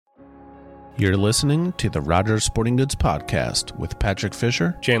You're listening to the Rogers Sporting Goods Podcast with Patrick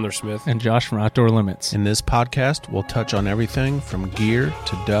Fisher, Chandler Smith, and Josh from Outdoor Limits. In this podcast, we'll touch on everything from gear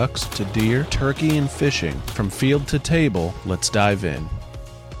to ducks to deer, turkey, and fishing. From field to table, let's dive in.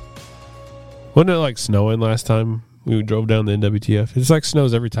 Wasn't it like snowing last time we drove down the NWTF? It's like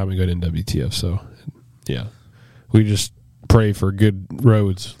snows every time we go to NWTF, so yeah. We just pray for good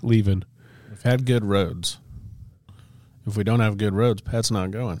roads leaving. We've had good roads. If we don't have good roads, Pat's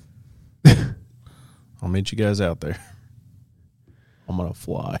not going. I'll meet you guys out there. I'm going to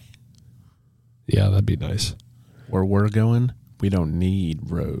fly. Yeah, that'd be nice. Where we're going, we don't need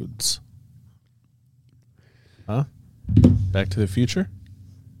roads. Huh? Back to the Future?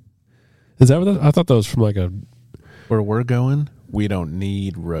 Is that what that, I thought that was from like a... Where we're going, we don't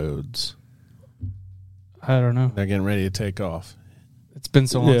need roads. I don't know. They're getting ready to take off. It's been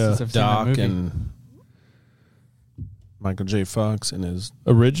so long since I've Doc seen that movie. And Michael J. Fox and his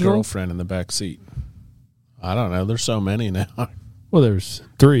original girlfriend in the back seat. I don't know. There's so many now. Well, there's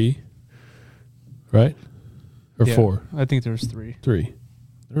 3, right? Or 4? I think there's 3. 3.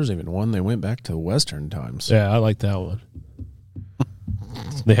 There was even one they went back to Western times. Yeah, I like that one.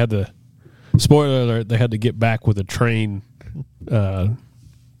 They had to, spoiler alert, they had to get back with a train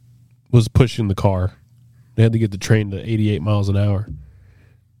was pushing the car. They had to get the train to 88 miles an hour.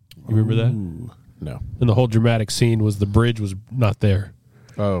 You remember that? No. And the whole dramatic scene was the bridge was not there.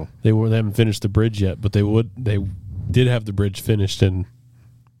 Oh. They haven't finished the bridge yet, but they did have the bridge finished in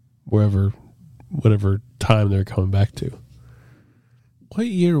whatever time they're coming back to. What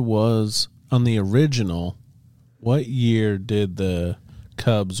year was, on the original, what year did the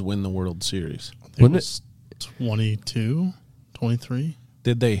Cubs win the World Series? It was 22, 23.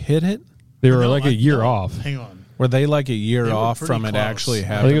 Did they hit it? They were like a year off. Hang on. Were they like a year They were off pretty from it close. actually I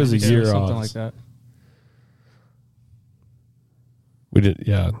happening? think it was a year off. Something like that. We did,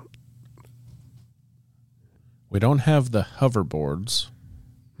 yeah. We don't have the hoverboards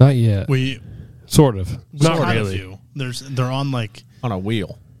Not yet. We Sort of. Not kind of really. do. They're on like on a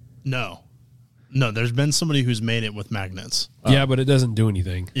wheel. no. There's been somebody who's made it with magnets. Yeah, but it doesn't do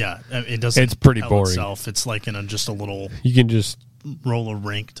anything. Yeah, it doesn't. It's pretty propel boring. Itself. It's like in just a little You can just roller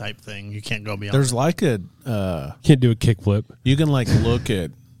rink type thing. You can't go beyond. There's it. like a can't do a kickflip. you can like look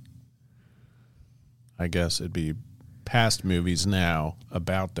at, I guess it'd be past movies now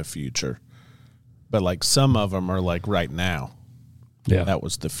about the future, but like some of them are like right now. Yeah, That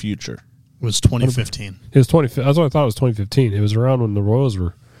was the future. It was 2015. it was 20. That's what I thought. It was 2015. It was around when the Royals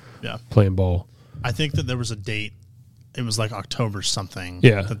were Yeah, playing ball. I think that there was a date. It was like October something.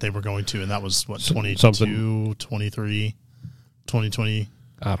 Yeah. that they were going to, and that was what 22, Something. 23, 2020.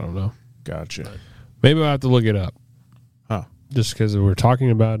 I don't know. Gotcha. Maybe I'll have to look it up. Huh. Just because we're talking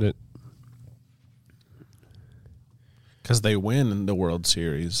about it. Because they win the World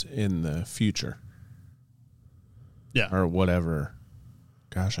Series in the future Yeah, or whatever.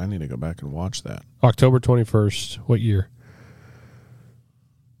 Gosh, I need to go back and watch that. October 21st. What year?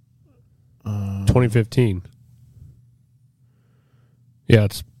 2015. Yeah,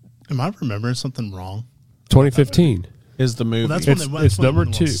 it's am I remembering something wrong? 2015. Is the movie? Well, that's when It's- they went. it's that's when they number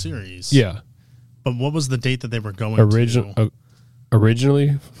won the 2. World Series. Yeah. But what was the date that they were going to?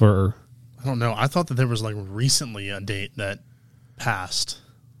 Originally for I don't know. I thought that there was like recently a date that passed.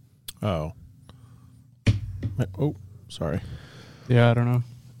 Oh, sorry. Yeah, I don't know.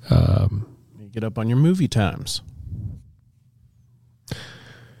 You get up on your movie times.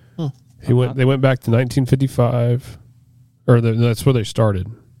 They went back to 1955, or that's where they started.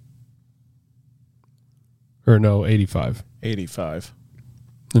 Or no, 85. 85.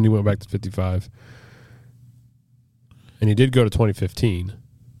 Then he went back to 55. And he did go to 2015.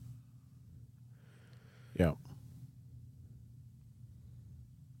 Yeah.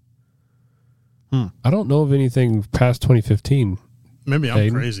 I don't know of anything past 2015. Maybe I'm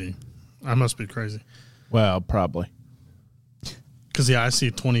Hayden? crazy. I must be crazy. Well, probably. Because, yeah, I see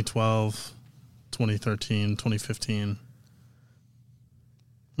 2012, 2013, 2015.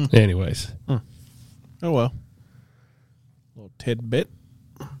 Anyways. Oh, well. Little tidbit.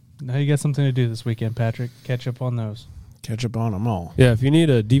 Now you got something to do this weekend, Patrick. Catch up on those. Catch up on them all. Yeah, if you need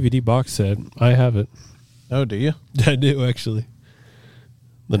a DVD box set, I have it. Oh, do you? I do, actually.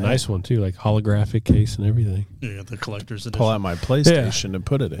 The nice one, too, like holographic case and everything. You got the collector's edition. Pull out my PlayStation and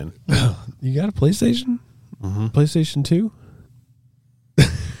put it in. You got a PlayStation? Mm-hmm. PlayStation 2?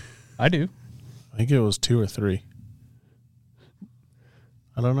 I do. I think it was 2 or 3.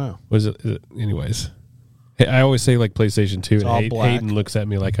 I don't know. Was it anyways? Hey, I always say like PlayStation 2, It's all and black. Hayden looks at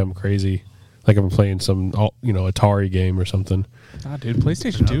me like I'm crazy, like I'm playing some Atari game or something. Ah, dude,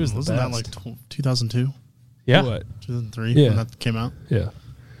 PlayStation 2 is the Wasn't best. that like 2002, yeah. What? 2003 Yeah. when that came out? Yeah.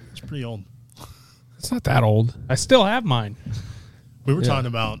 It's pretty old. It's not that old. I still have mine. We were Yeah. talking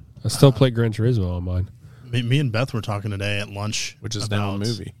about I still play Gran Turismo on mine. me and Beth were talking today at lunch, Which is now a about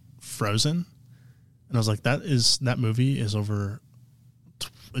movie. Frozen, and I was like, that movie is over.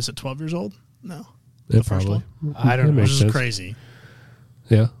 Is it 12 years old? No, Yeah, The first probably. I don't That know. makes which is sense. crazy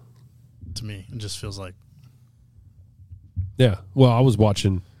Yeah. to me. It just feels like Yeah. Well, I was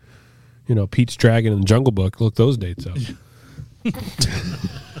watching, Pete's Dragon and Jungle Book. Look those dates up.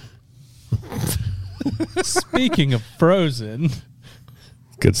 Speaking of Frozen,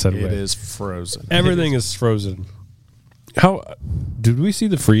 Good segue. It is Frozen. Everything is frozen. How did we see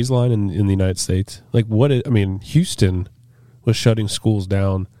the freeze line in the United States? Like Houston was shutting schools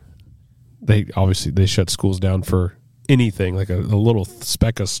down. They shut schools down for anything, like a little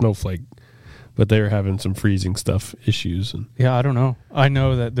speck of snowflake. But they were having some freezing stuff issues, and yeah, I don't know. I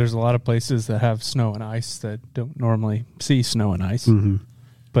know that there's a lot of places that have snow and ice that don't normally see snow and ice.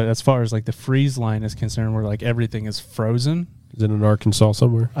 But as far as like the freeze line is concerned, where like everything is frozen, is it in Arkansas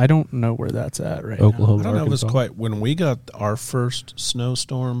somewhere? I don't know where that's at right Oklahoma. I don't know if it's Arkansas? quite. When we got our first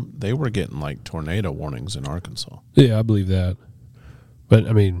snowstorm, they were getting like tornado warnings in Arkansas. Yeah, I believe that. But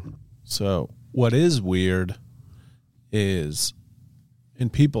So what is weird is,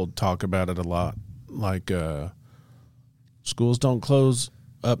 and people talk about it a lot, like schools don't close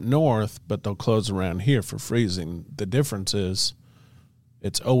up north, but they'll close around here for freezing. The difference is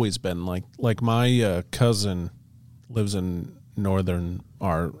it's always been like my cousin lives in northern,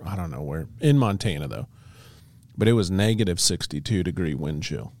 or I don't know where, in Montana though, but it was negative 62-degree wind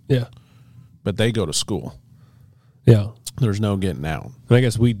chill. yeah, But they go to school. yeah. There's no getting out. And I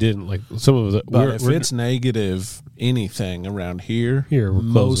guess we didn't like some of the. But if it's negative anything around here, Here, we're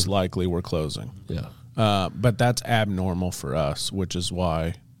most closing. likely we're closing. yeah, But that's abnormal for us, which is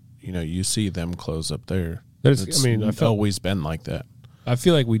why, you see them close up there. That is- It's I felt- always been like that. I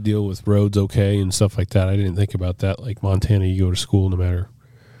feel like we deal with roads okay and stuff like that. I didn't think about that. Like Montana, you go to school no matter.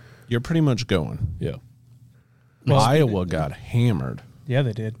 You're pretty much going. Yeah, Iowa got hammered. Yeah,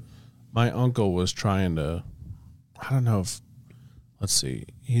 they did. My uncle was trying to, I don't know if, let's see,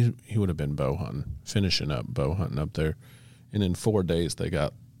 he would have been finishing up bow hunting up there. And in 4 days, they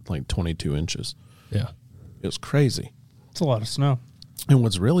got like 22 inches. yeah. It was crazy. It's a lot of snow. And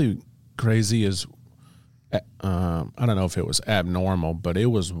what's really crazy is, I don't know if it was abnormal, but it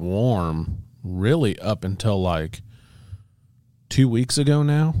was warm really up until like 2 weeks ago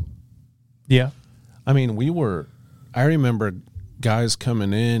now. Yeah. I mean, I remember guys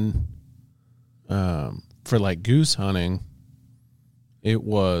coming in for like goose hunting. It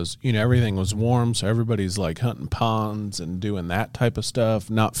was, everything was warm, so everybody's like hunting ponds and doing that type of stuff,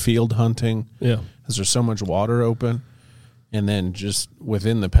 not field hunting. Yeah. Because there's so much water open. And then just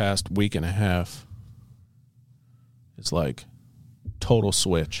within the past week and a half, it's like total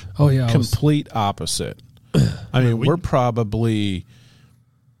switch. Oh, yeah. Complete opposite. I mean, we're probably,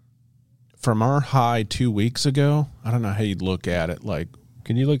 from our high 2 weeks ago, I don't know how you'd look at it. Like,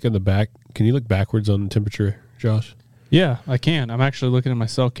 Can you look in the back? Can you look backwards on the temperature, Josh? Yeah, I can. I'm actually looking at my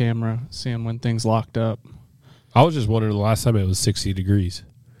cell camera, seeing when things locked up. I was just wondering the last time it was 60 degrees.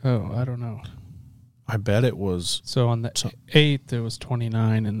 Oh, I don't know. I bet it was, So on the 8th, it was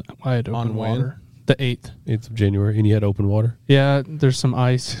 29, and I had open On when? water. The 8th. 8th of January, and you had open water? Yeah, there's some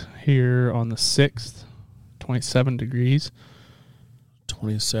ice here on the 6th, 27 degrees.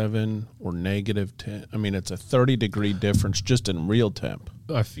 27 or negative 10. I mean, it's a 30-degree difference just in real temp.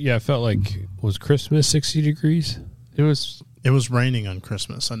 I felt like, was Christmas 60 degrees? It was it was raining on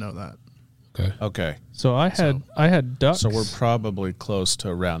Christmas. I know that. Okay. Okay. so I had ducks. So we're probably close to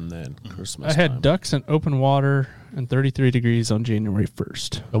around then, Christmas I had time. ducks in open water and 33 degrees on January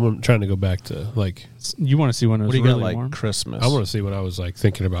 1st. I'm trying to go back to, like, You want to see when it What was do you really got, like, warm? Christmas? I want to see what I was, like,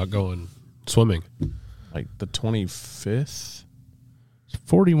 thinking about going swimming. Like the 25th?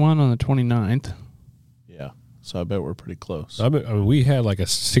 41 on the 29th. Yeah. So I bet we're pretty close. I mean, we had, like, a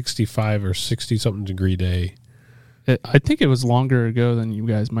 65 or 60-something degree day. I think it was longer ago than you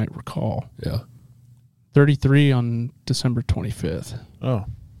guys might recall. Yeah. 33 on December 25th. Oh.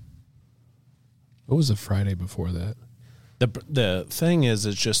 What was the Friday before that? The thing is,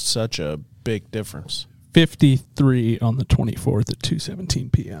 it's just such a big difference. 53 on the 24th at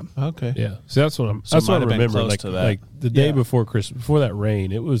 2:17 p.m. Okay. Yeah. So that's what I'm. So That's it what I might have been remember. close Like, to that. like the day Yeah. before Christmas, before that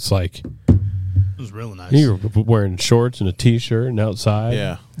rain, it was like It was really nice. you were wearing shorts and a t-shirt and outside.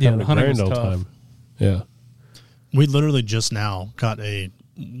 Yeah. Yeah, having the a hunting grand was old tough. time. Yeah. We literally just now got a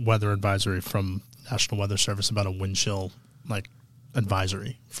weather advisory from National Weather Service about a wind chill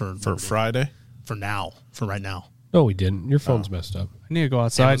advisory for Friday? for right now. No, we didn't. Your phone's messed up. I need to go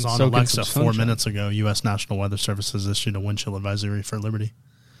outside It was and on soak in Alexa some 4 sunshine. minutes ago. U.S. National Weather Service has issued a wind chill advisory for Liberty.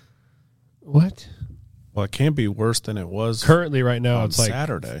 What? Well, it can't be worse than it was Currently, right now, on it's like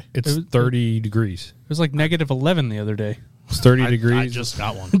Saturday. it's 30 degrees. It was like -11 the other day. It's 30 I degrees. just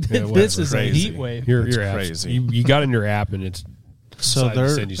got one. Yeah, This whatever. is Crazy. a heat wave. Your It's apps. crazy. You got in your app and it's So decided to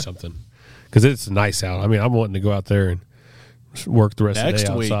they're send you something because it's nice out. I mean, I'm wanting to go out there and work the rest next of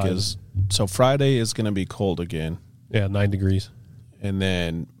the day week outside. is so Friday is going to be cold again, 9 degrees. and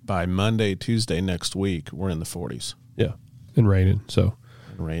then by Monday, Tuesday next week, we're in the 40s Yeah, and raining. So,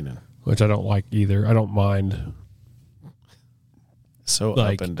 and raining. which I don't like either. I don't mind. So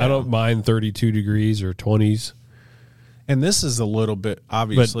Like up and down. I don't mind 32 degrees or 20s. And this is a little bit,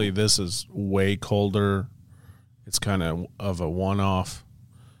 obviously, this is way colder. It's kind of a one-off,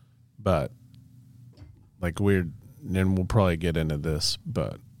 but like and we'll probably get into this,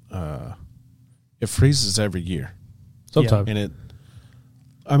 but it freezes every year. Sometimes.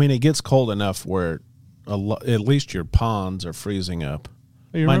 And it gets cold enough where at least your ponds are freezing up.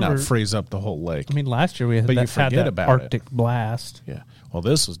 You Might remember- not freeze up the whole lake. I mean, last year we had But you had forget that about Arctic blast. Yeah. Well,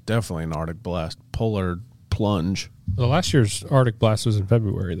 this was definitely an Arctic blast, polar plunge. Well, last year's Arctic blast was in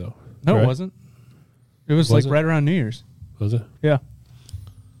February, though. No, right? it wasn't. It was Was like it? right around New Year's. Was it? Yeah.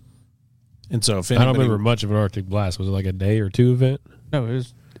 And so if I anybody, don't remember much of an Arctic blast. Was it like a day or two event? No,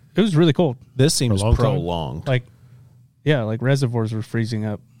 it was really cold. this seems For a long time? prolonged. Like, yeah, like reservoirs were freezing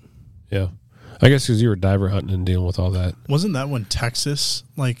up. Yeah. I guess because you were diver hunting and dealing with all that. Wasn't that when Texas,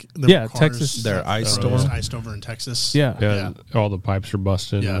 like, Yeah, Texas- Their ice storm storm? iced over in Texas? Yeah. Yeah, and all the pipes are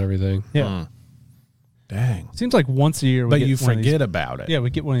busting Yeah. and everything. Yeah. Mm. Dang. Seems like once a year we But get you one of these- forget about it. Yeah,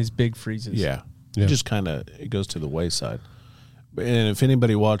 we get one of these big freezes. Yeah. Yeah. It just kind of it goes to the wayside. And if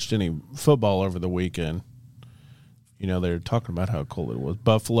anybody watched any football over the weekend, they're talking about how cold it was.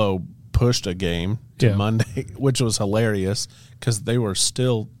 Buffalo pushed a game to Yeah. Monday, which was hilarious because they were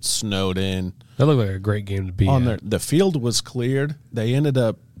still snowed in. That looked like a great game to be at. The field was cleared. They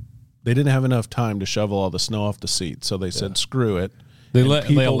didn't have enough time to shovel all the snow off the seats, so they said screw it. They And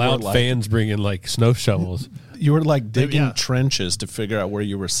people allowed were like- fans bring in like snow shovels. You were like digging Yeah. trenches to figure out where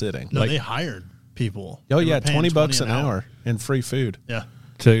you were sitting. No, Like- they hired people. Oh They yeah, were paying $20 an hour and free food. Yeah.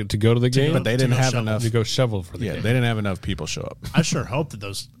 to go to the game, But they To didn't go have shovel. enough. to go shovel for the Yeah, game. they didn't have enough people show up. I sure hope that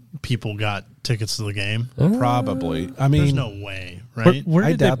those people got tickets to the game. Probably. I There's mean, no way, Where, right? where I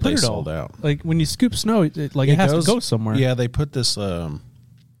did they doubt put they it sold all? out. Like when you scoop snow, it has to go somewhere. Yeah, they put this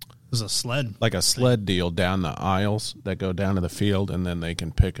There's a sled. like a sled deal down the aisles that go down to the field, and then they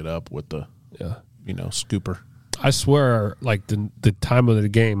can pick it up with the Yeah. scooper. I swear, like the time of the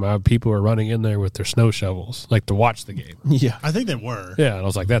game, people were running in there with their snow shovels, like to watch the game. Yeah, I think they were. Yeah, and I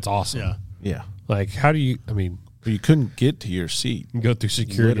was like, that's awesome. Yeah. yeah. Like, how do you? I mean, But you couldn't get to your seat. you go through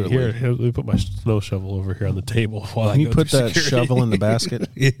security Literally. here. Let me put my snow shovel over here on the table while I Can you go put through that security. shovel in the basket?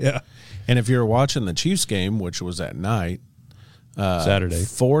 Yeah. And if you're watching the Chiefs game, which was at night, Saturday.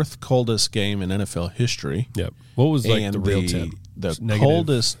 fourth coldest game in NFL history, Yep. What was like and the real temp? the It's negative.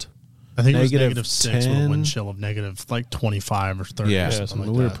 coldest. I think it was Negative -6 with a 10. wind chill of negative like 25 or 30 Yeah, or something we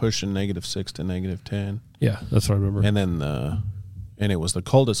like were that. pushing -6 to -10, Yeah, that's what I remember. and then and it was the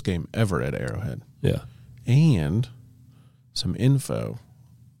coldest game ever at Arrowhead. yeah. And some info,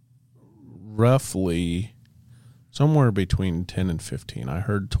 roughly somewhere between 10 and 15. I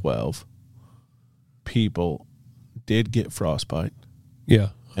heard 12 people did get frostbite Yeah.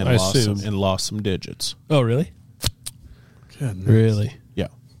 and I lost assume. lost some digits. Oh, really? Goodness. Really? Yeah.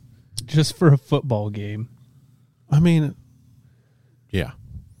 Just for a football game. I mean, yeah.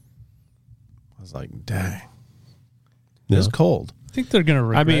 I was like, dang. Yeah. It's cold. I think they're gonna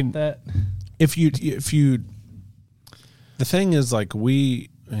regret mean- that. If you the thing is, like, we,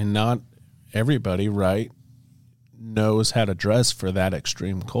 and not everybody, right, knows how to dress for that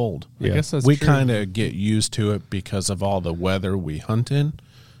extreme cold. Yeah. I guess that's we true. kind of get used to it because of all the weather we hunt in.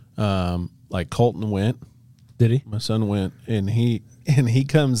 Like Colton went, Did he? my son went, and he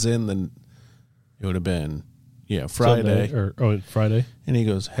comes in, then it would have been Friday, Sunday Friday. and he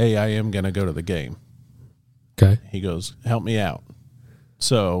goes, "Hey, I am gonna go to the game." Okay. He goes, "Help me out."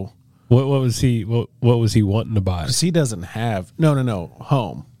 So What was he? What was he wanting to buy? because he doesn't have no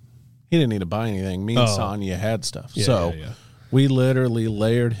home, he didn't need to buy anything. Me and Oh. Sonya had stuff, Yeah, so yeah. we literally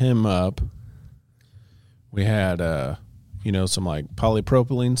layered him up. We had some like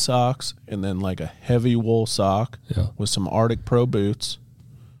polypropylene socks, and then like a heavy wool sock Yeah. with some Arctic Pro boots.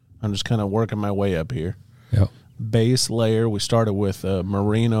 I'm just kind of working my way up here. Yeah. Base layer, we started with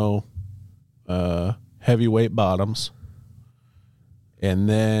merino heavyweight bottoms, and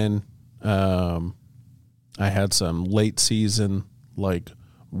then I had some late season like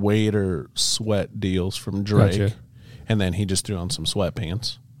wader sweat deals from Drake. Gotcha. And then he just threw on some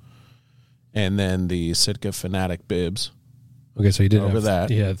sweatpants, and then the Sitka Fanatic bibs, Okay, so he did over have that.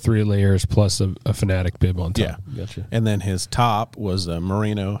 He had 3 layers plus a Fanatic bib on top. Yeah. Gotcha. And then his top was a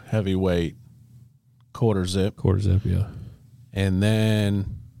merino heavyweight quarter zip. Quarter zip, yeah. And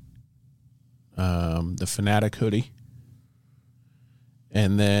then the Fanatic hoodie.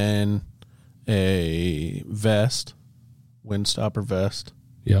 And then a vest, windstopper vest.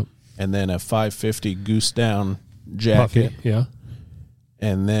 Yep. And then a 550 goose down jacket. Puffy, yeah.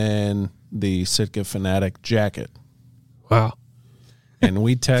 And then the Sitka Fanatic jacket. Wow. And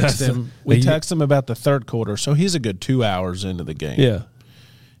we text That's him. a- We you- text him about the third quarter, so he's a good 2 hours into the game. Yeah.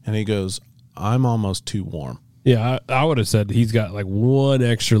 And he goes, "I'm almost too warm." Yeah, I would have said he's got like one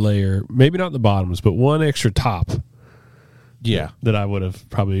extra layer, maybe not the bottoms, but one extra top Yeah, that I would have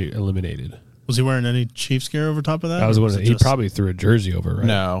probably eliminated. Was he wearing any Chiefs gear over top of that? I was or wondering, it he just- probably threw a jersey over, right?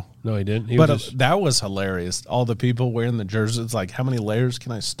 no, No, he didn't. He but was just, that was hilarious. All the people wearing the jerseys, like, how many layers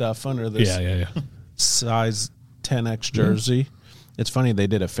can I stuff under this yeah. size 10X jersey? It's funny, they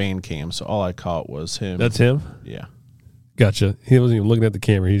did a fan cam, so all I caught was him. That's him? Yeah, Gotcha. He wasn't even looking at the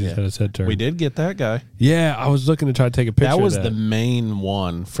camera. He just Yeah. had his head turned. we did get that guy. Yeah, I was looking to try to take a picture That was of the main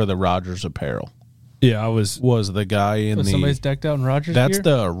one for the Rogers apparel. Yeah, I was Was the guy in So the? somebody's decked out in Rogers That's gear?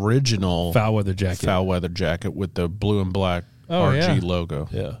 the original foul weather jacket. foul weather jacket with the blue and black Oh, RG yeah. logo.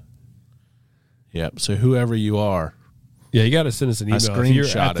 Yeah. Yep. So whoever you are, Yeah, you got to send us an email. If you're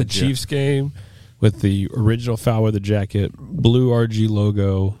at the screenshotted you. Chiefs game with the original foul weather jacket, blue RG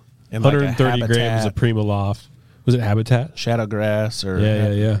logo, And like a 130 grams Habitat. of Prima Loft. Was it Habitat? Shadowgrass or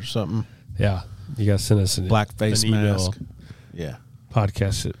Yeah. or something. Yeah. You got to send us Black face an email. mask. Yeah.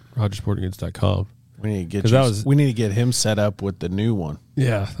 Podcast at rogersportinggoods.com. We need to get 'Cause you, that was- we need to get him set up with the new one.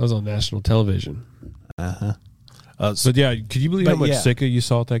 Yeah, that was on national television. So But yeah, could you believe how But much yeah. Sitka you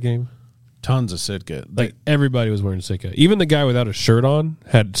saw at that game? tons of Sitka. Like everybody was wearing Sitka. Even the guy without a shirt on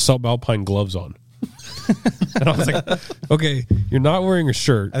had subalpine gloves on. And I was like, okay, you're not wearing a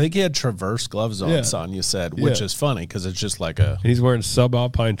shirt. I think he had Traverse gloves on, Yeah. son, you said, which Yeah. is funny because it's just like a. And he's wearing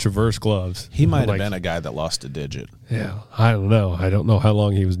subalpine Traverse gloves. He might have Like, been a guy that lost a digit. Yeah, I don't know. I don't know how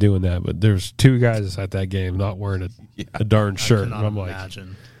long he was doing that, but there's 2 guys at that game not wearing a darn shirt. And Cannot I'm like,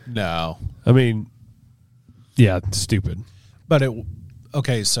 imagine. No. I mean, yeah, it's stupid. But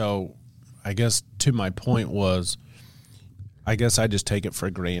okay, so I guess to my point was, I guess I just take it for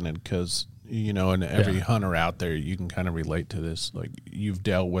granted because, and every Yeah. hunter out there, you can kind of relate to this. Like you've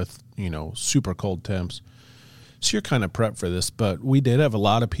dealt with, super cold temps. So you're kind of prepped for this. But we did have a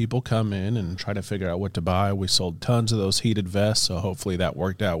lot of people come in and try to figure out what to buy. We sold tons of those heated vests. So hopefully that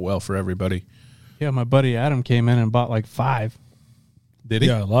worked out well for everybody. Yeah, my buddy Adam came in and bought like 5. Did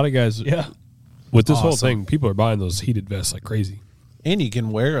Yeah, a lot of guys. Yeah. With this whole Awesome. thing, people are buying those heated vests like crazy. And you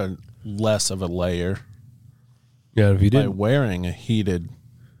can wear a less of a layer Yeah, if you by didn't, wearing a heated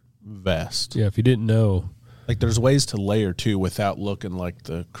vest. if you didn't know, Like there's ways to layer too without looking like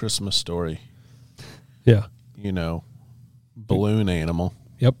the Christmas Story, yeah, balloon animal.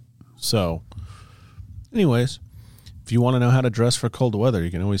 yep, So, anyways, if you want to know how to dress for cold weather, you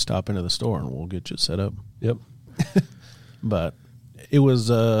can always stop into the store and we'll get you set up. yep, But it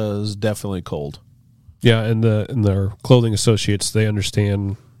was definitely cold. yeah, and their clothing associates, they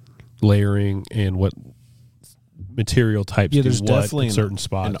understand layering and what material types Yeah, do there's what definitely in certain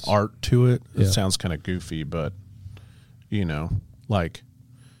spots. an art to it. It Yeah. sounds kind of goofy, but like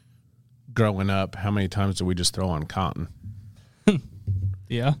growing up, how many times did we just throw on cotton?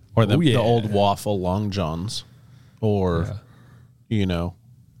 Yeah. Or the, Oh, yeah. the old waffle long johns, or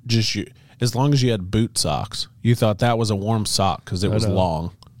just as long as you had boot socks, you thought that was a warm sock because it I was know.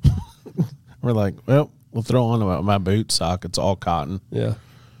 long. We're like, well, we'll throw on my boot sock. It's all cotton. Yeah,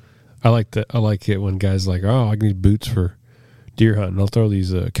 I like that. I like it when guys are like, oh, I need boots for deer hunting. I'll throw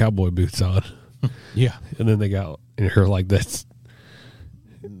these cowboy boots on, Yeah, and then they got and you're like, that's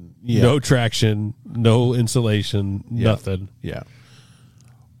yeah, no traction, no insulation, nothing. yeah.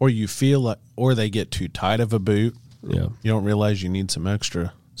 Or you feel like, or they get too tight of a boot. Yeah, You don't realize you need some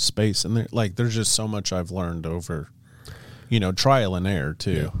extra space in there. Like there's just so much I've learned over, trial and error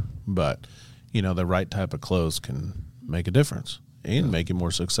too. But the right type of clothes can make a difference and make you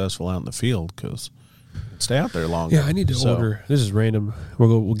more successful out in the field because stay out there longer. yeah. I need to So, order. This is random.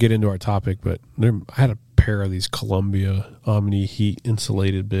 We'll get into our topic, but I had a pair of these Columbia Omni heat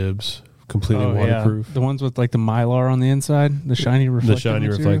insulated bibs, completely waterproof. The ones with like the Mylar on the inside, the shiny reflective. The shiny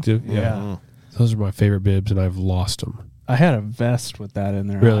material. reflective. Yeah. Mhm. Those are my favorite bibs, and I've lost them. I had a vest with that in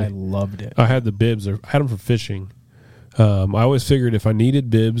there. Really? I loved it. I had the bibs. I had them for fishing. I always figured if I needed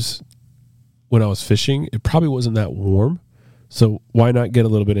bibs when I was fishing, it probably wasn't that warm. So why not get a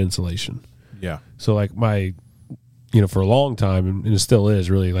little bit of insulation? Yeah. So like for a long time, and it still is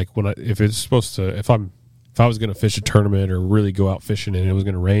really like if I'm if I was going to fish a tournament or really go out fishing and it was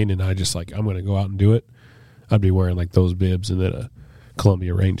going to rain and I just like, I'm going to go out and do it, I'd be wearing like those bibs and then a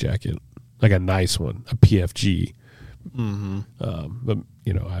Columbia rain jacket, like a nice one, a PFG. But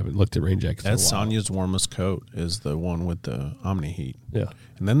you know, I haven't looked at rain jackets. That's in a while. Sonia's warmest coat is the one with the Omni Heat. Yeah,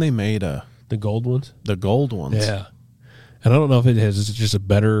 And then they made the gold ones. the gold ones. Yeah, and I don't know if it has it's just a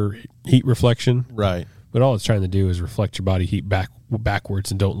better heat reflection, Right. but all it's trying to do is reflect your body heat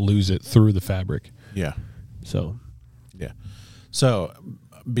backwards and don't lose it through the fabric. Yeah. So Yeah. So,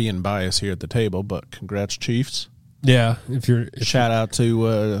 being biased here at the table, but congrats, Chiefs. yeah, if Shout out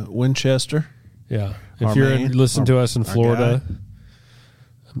to Winchester. yeah, Our if you're man, listening to us in our Florida,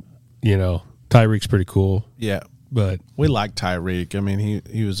 you know Tyreek's pretty cool, Yeah. but We like Tyreek. I mean,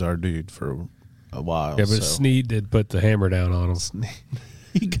 he was our dude for a while. yeah, but so. Snead did put the hammer down on him.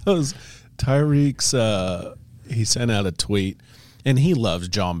 He goes, Tyreek's, he sent out a tweet, and he loves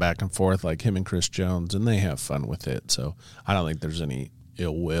John back and forth like him and Chris Jones, and they have fun with it. So I don't think there's any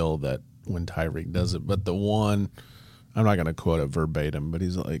ill will that when Tyreek does it. But the one, I'm not going to quote it verbatim, but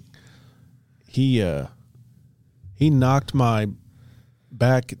he's like, he knocked my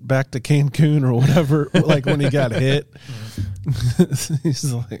back to Cancun or whatever, like when he got hit.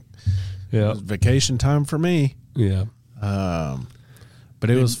 He's like, Yeah, vacation time for me. yeah, But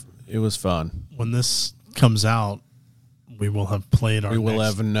it was fun. When this comes out, we will have played our We will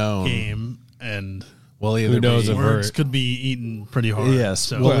next have known. game, and We'll either Who knows be, if words could be eaten pretty hard. yes,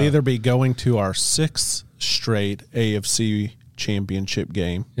 So we'll either be going to our 6th straight AFC championship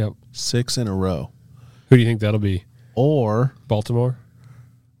game, yep. 6 in a row, Who do you think that'll be? or Baltimore?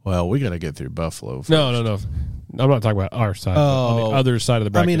 well, we got to get through Buffalo. First. No. I'm not talking about our side. On the other side of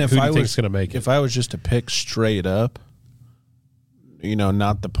the bracket. I mean, if who do I you think was is going to make it? if I was just to pick straight up, you know,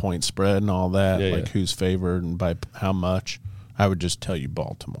 not the point spread and all that, Yeah, like yeah. who's favored and by how much, I would just tell you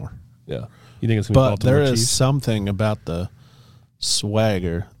Baltimore. Yeah, you think it's going to be But Baltimore there is Chiefs? something about the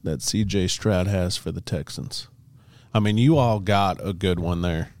swagger that C.J. Stroud has for the Texans. I mean, you all got a good one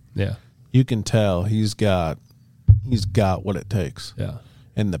there. Yeah, You can tell he's got what it takes, yeah.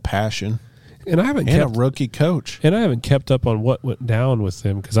 and the passion, And I haven't and kept a rookie coach. and I haven't kept up on what went down with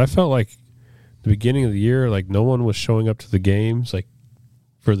him because I felt like the beginning of the year, like no one was showing up to the games, like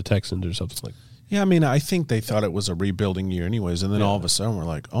for the Texans or something like. Yeah, I mean, I think they thought it was a rebuilding year, anyways, and then all of a sudden we're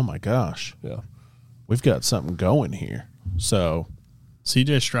like, oh my gosh, Yeah, we've got something going here. So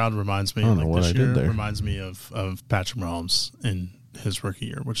CJ Stroud reminds me, I don't know like what this I did year, there. reminds me of Patrick Mahomes in his rookie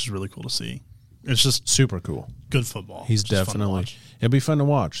year, which is really cool to see. It's just super cool. good football. He's Just fun to definitely watch. it'll be fun to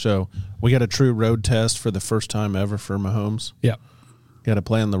watch. So we got a true road test for the first time ever for Mahomes. yeah. Got to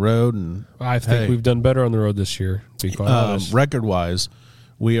play on the road, and I think we've done better on the road this year. To be quite honest, record wise,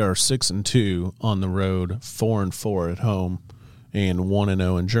 we are 6-2 on the road, 4-4 at home, and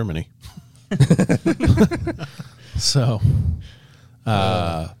 1-0 in Germany. So,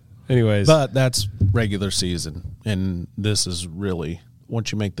 anyways, but that's regular season, and this is really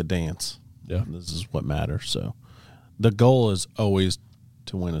once you make the dance. Yeah. This is what matters. So, the goal is always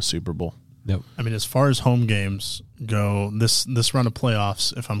to win a Super Bowl. yep. I mean, as far as home games go, this round of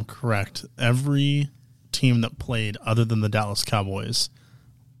playoffs, if I'm correct, every team that played other than the Dallas Cowboys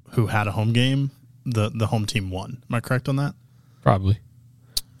who had a home game, the home team won. Am I correct on that? Probably.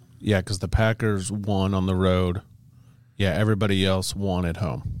 Yeah, because the Packers won on the road. Yeah, everybody else won at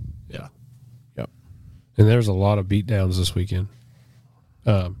home. Yeah. Yep. And there's a lot of beatdowns this weekend.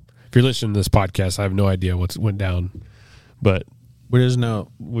 If you're listening to this podcast, I have no idea what went down, but There's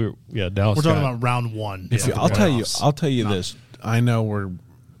no. Dallas. We're talking got- about round one. If you, of the I'll playoffs. tell you this. I know we're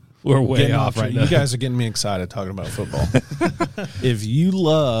we're way getting off right now. You guys are getting me excited talking about football. If you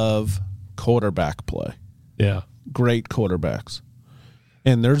love quarterback play, Yeah, great quarterbacks,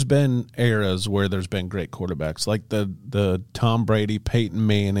 and there's been eras where there's been great quarterbacks, like the Tom Brady, Peyton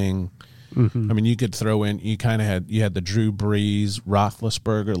Manning. I mean, you could throw in. You kind of had the Drew Brees,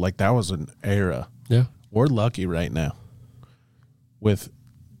 Roethlisberger. Like that was an era. yeah. We're lucky right now with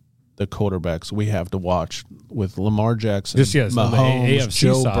the quarterbacks we have to watch with Lamar Jackson, Just, yes, on the Mahomes, AFC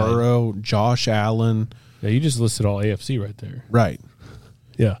Joe side. Burrow, Josh Allen. Yeah, you just listed all AFC right there. Right.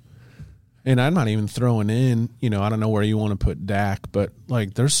 Yeah, And I'm not even throwing in, I don't know where you want to put Dak, but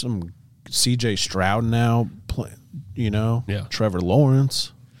like there's some CJ Stroud now, Yeah. Trevor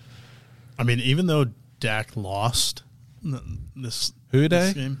Lawrence. I mean, even though Dak lost this Who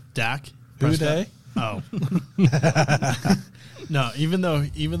dey? game, Dak Who Prescott? dey? Oh, no. Even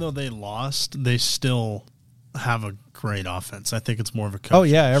though they lost, they still have a great offense. I think it's more of a coach. Oh,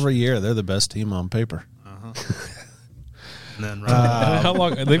 yeah, every year they're the best team on paper. And then how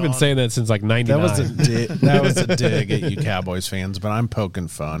long? They've been saying that since like '99. That was a dig at you Cowboys fans, but I'm poking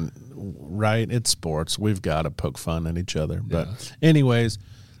fun. right? It's sports. We've got to poke fun at each other. But anyways,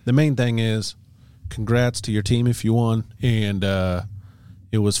 the main thing is congrats to your team if you won. And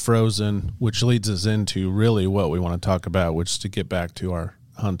it was frozen, which leads us into really what we want to talk about, which is to get back to our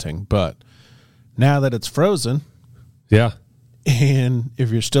hunting. But now that it's frozen, Yeah. and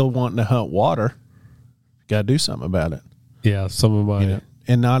if you're still wanting to hunt water, you got to do something about it. Yeah. Some of my, You know?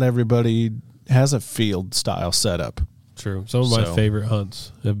 And not everybody has a field style setup. true. Some of my So- favorite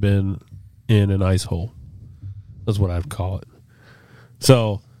hunts have been in an ice hole. That's what I'd call it.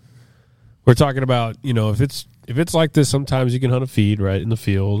 So we're talking about, if it's like this, sometimes you can hunt a feed right in the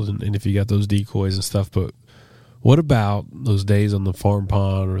field, and if you got those decoys and stuff. But what about those days on the farm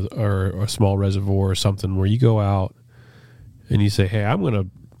pond or a small reservoir or something where you go out and you say, "Hey, I'm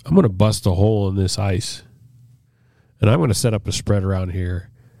gonna bust a hole in this ice, and I'm gonna set up a spread around here."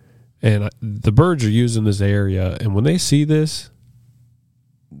 And the birds are using this area, and when they see this,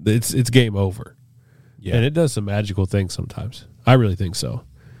 it's game over. Yeah. And it does some magical things sometimes. I really think so.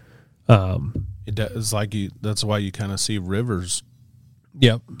 It does, like that's why you kind of see rivers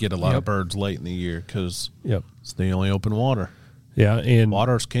Yep. get a lot Yep. of birds late in the year because Yep. it's the only open water. Yeah, and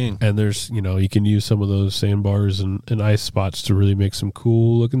Water's king. and there's you can use some of those sandbars and ice spots to really make some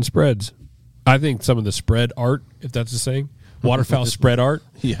cool looking spreads. I think some of the spread art, if that's a saying, waterfowl spread art.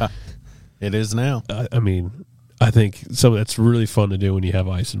 Yeah, it is now. I mean, I think some that's really fun to do when you have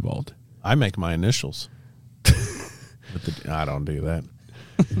ice involved. I make my initials. I don't do that.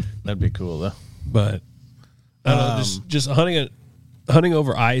 That'd be cool though. But I don't know, just hunting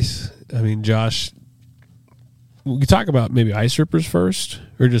over ice. I mean, Josh, we can talk about maybe ice rippers first,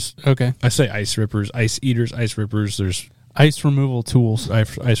 or just Okay. I say ice rippers, ice eaters, ice rippers. There's Ice removal tools.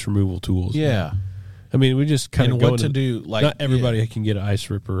 ice removal tools. Yeah, I mean, we just kind of and go what to into- do? Like not everybody can get an ice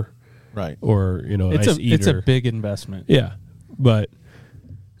ripper yeah, right? or an It's ice eater. it's a big investment. Yeah, but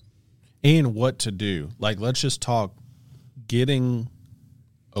And what to do? Like, let's just talk getting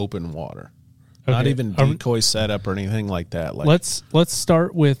open water. Not Okay. even Are we- decoy setup or anything like that. Like, Let's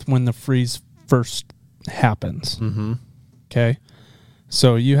start with when the freeze first happens. Mm-hmm. Okay.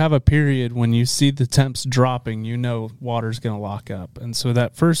 So you have a period when you see the temps dropping, water's going to lock up. And so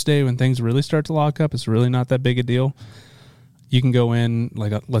that first day when things really start to lock up, it's really not that big a deal. You can go in,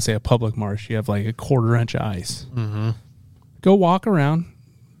 like, let's say a public marsh. You have like a 1/4 inch of ice. Mm-hmm. Go walk around,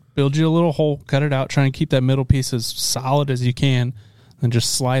 build you a little hole, cut it out, try and keep that middle piece as solid as you can, and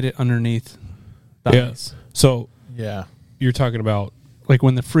just slide it underneath the yeah. ice. So yeah. you're talking about Like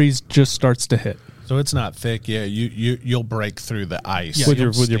when the freeze just starts to hit. So it's not thick. Yeah, you'll break through the ice with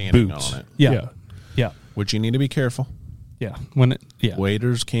your standing boots. on it, Yeah. Yeah. which you need to be careful. Yeah. When it, yeah.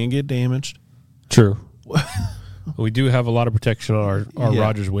 Waders can get damaged. True. We do have a lot of protection on our Yeah.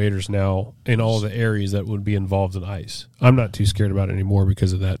 Rogers waders now in all the areas that would be involved in ice. I'm not too scared about it anymore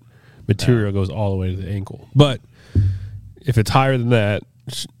because of that material goes all the way to the ankle. But if it's higher than that,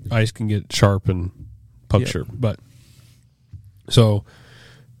 ice can get sharp and puncture. But so,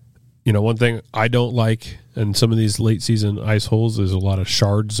 one thing I don't like in some of these late season ice holes is a lot of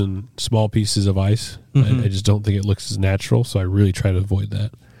shards and small pieces of ice. I just don't think it looks as natural. So I really try to avoid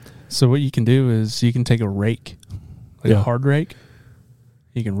that. So what you can do is you can take a rake, like Yeah. a hard rake.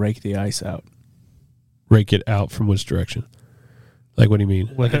 You can rake the ice out. Rake it out from which direction? Like, what do you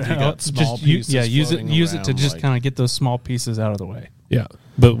mean? Like if you got small pieces use it floating to around, just like- kind of get those small pieces out of the way. Yeah.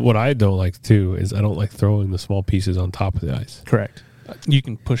 But what I don't like, too, is I don't like throwing the small pieces on top of the ice. Correct. You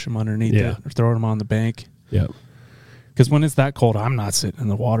can push them underneath Yeah. it or throw them on the bank. Yeah. Because when it's that cold, I'm not sitting in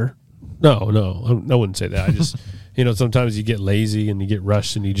the water. No, I wouldn't say that. I just, sometimes you get lazy and you get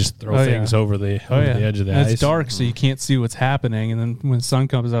rushed and you just throw Oh, things yeah. over the edge of the And ice. it's dark, so you can't see what's happening. And then when sun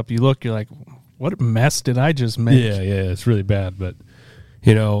comes up, you look, you're like, what mess did I just make? Yeah, it's really bad. But,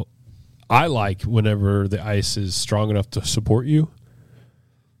 I like whenever the ice is strong enough to support you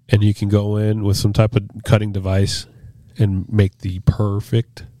and you can go in with some type of cutting device and make the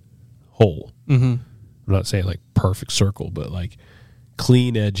perfect hole. Mm-hmm. I'm not saying like perfect circle, but like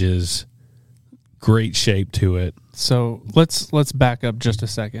clean edges, great shape to it. So let's back up just a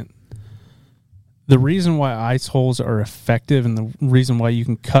second. The reason why ice holes are effective and the reason why you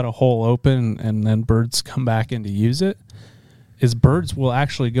can cut a hole open and then birds come back in to use it is birds will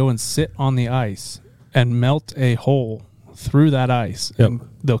actually go and sit on the ice and melt a hole through that ice. Yep. And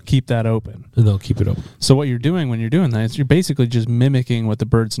they'll keep that open. And they'll keep it open. So what you're doing when you're doing that is you're basically just mimicking what the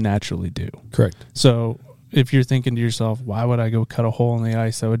birds naturally do. Correct. So if you're thinking to yourself, why would I go cut a hole in the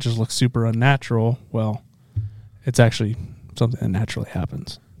ice? That would just look super unnatural. Well, it's actually something that naturally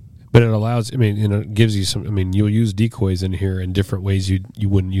happens. But it allows, it gives you some, you'll use decoys in here in different ways you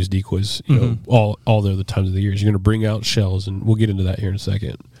wouldn't use decoys, all the other times of the year. You're going to bring out shells, and we'll get into that here in a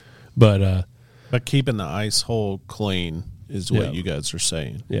second. But keeping the ice hole clean is what Yeah. you guys are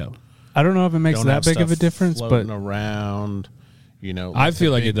saying. yeah, I don't know if it makes Don't that have big of a stuff difference, floating but around, you know. I like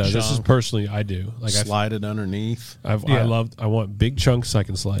feel a like it big does. This is chunk, personally I do. Like slide it underneath. I Yeah. want big chunks I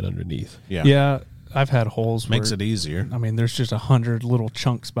can slide underneath. Yeah, yeah, I've had holes makes where, it easier. I mean, there's just 100 little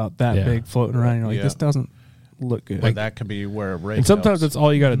chunks about that Yeah. big floating around. You're like, Yeah. this doesn't look good. But that could be where a rake And sometimes helps. that's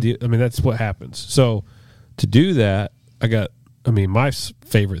all you got to do. I mean, that's what happens. So to do that, my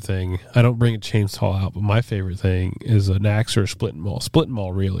favorite thing, I don't bring a chainsaw out, but my favorite thing is an axe or a split and maul. Split and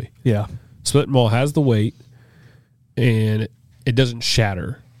maul, really. Yeah. Split and maul has the weight and it doesn't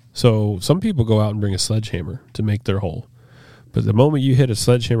shatter. So some people go out and bring a sledgehammer to make their hole. But the moment you hit a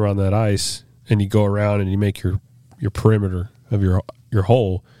sledgehammer on that ice and you go around and you make your perimeter of your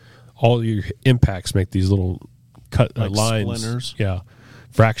hole, all your impacts make these little cut Like lines. splinters? Yeah.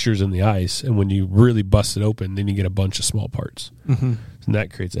 Fractures in the ice. And when you really bust it open, then you get a bunch of small parts. Mm-hmm. And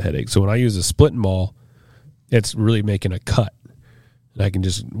that creates a headache. So when I use a split and maul, it's really making a cut. And I can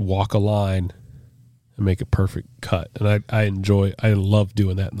just walk a line and make a perfect cut. And I love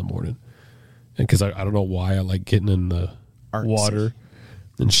doing that in the morning. And because I don't know why I like getting in the Artsy. water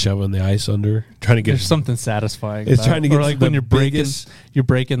and shoving the ice under, trying to get There's something satisfying. It's about trying to it. get Or like the when biggest- you're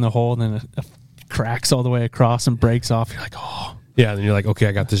breaking the hole and then it cracks all the way across and breaks off. You're like, oh, Yeah, and then you're like, okay,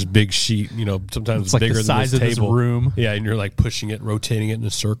 I got this big sheet, sometimes it's like bigger the size of than this this table. room. Yeah, and you're like pushing it, rotating it in a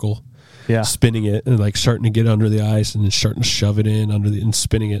circle, Yeah. spinning it, and like starting to get under the ice, and then starting to shove it in and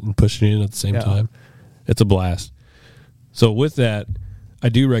spinning it and pushing it in at the same Yeah. time. It's a blast. So with that, I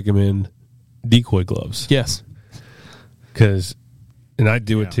do recommend decoy gloves Yes. because, and I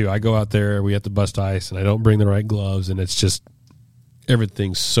do Yeah. it too. I go out there, we have to bust ice, and I don't bring the right gloves, and it's just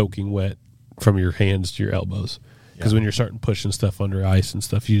everything's soaking wet from your hands to your elbows. Because Yeah. when you're starting pushing stuff under ice and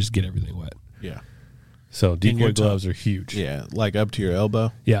stuff, you just get everything wet. Yeah, So your decoy toe. gloves are huge. yeah, like up to your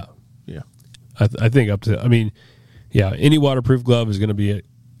elbow. Yeah. Yeah, I think any waterproof glove is going to be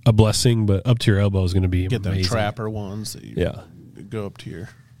a blessing, but up to your elbow is going to be get them amazing. trapper ones that you Yeah. go up to your.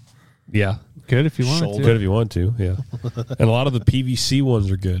 Yeah. Good if you want Shoulder. to. Good if you want to. Yeah. And a lot of the PVC ones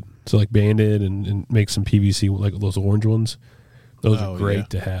are good. So like Bandit and make some PVC, like those orange ones. Those Oh, are great yeah.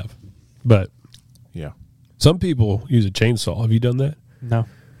 to have. But Yeah, some people use a chainsaw. Have you done that? No.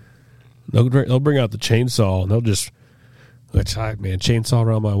 They'll bring out the chainsaw and they'll just, chainsaw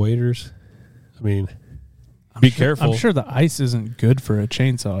around my waders. I mean, be careful. I'm sure the ice isn't good for a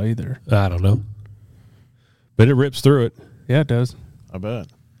chainsaw either. I don't know. But it rips through it. Yeah, it does. I bet.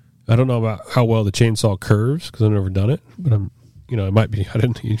 I don't know about how well the chainsaw curves because I've never done it. But it might be.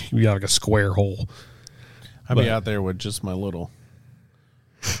 You got like a square hole. I'd But- be out there with just my little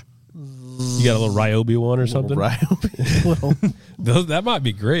You got a little Ryobi one or something? little That might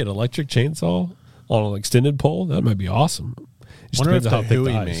be great. Electric chainsaw on an extended pole. That might be awesome. Just Wonder if depends the on how thick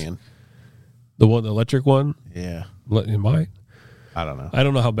Huey the ice. man. The electric one, Yeah, it might. I don't know. I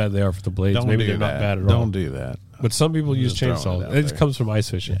don't know how bad they are for the blades. Don't Maybe do they're that. not bad at Don't all. do that. But some people use just throwing it chainsaws. out It there. comes from ice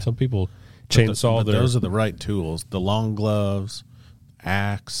fishing. Some people But the- chainsaw but their. those are the right tools. The long gloves,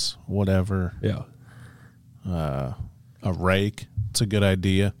 axe, whatever, Yeah. a rake. It's a good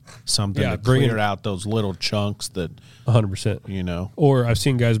idea. Something Yeah, to bring clear it- out those little chunks that 100%. Or I've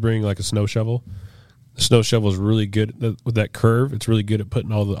seen guys bring like a snow shovel. The snow shovel is really good with that curve. It's really good at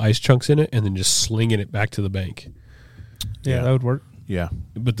putting all the ice chunks in it and then just slinging it back to the bank. Yeah, that would work. Yeah,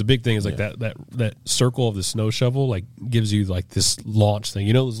 But the big thing is like that circle of the snow shovel like gives you like this launch thing.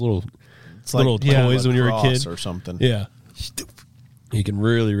 You know those little it's little like toys when you were a lacrosse kid or something. Yeah. You can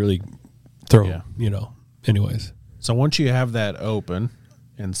really, really throw. Yeah. Anyways. So once you have that open,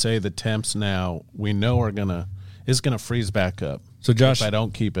 and say the temps now we know it's gonna freeze back up. So Josh, if I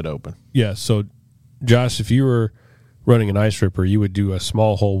don't keep it open. yeah. So Josh, if you were running an ice ripper, you would do a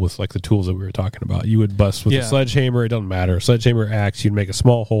small hole with like the tools that we were talking about. You would bust with a sledgehammer. It doesn't matter. Sledgehammer, axe. You'd make a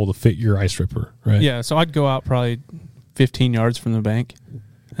small hole to fit your ice ripper, right? Yeah, so I'd go out probably 15 yards from the bank.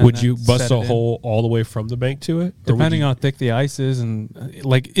 and Would then you bust set a it in. hole all the way from the bank to it? Or would Depending you- on how thick the ice is, and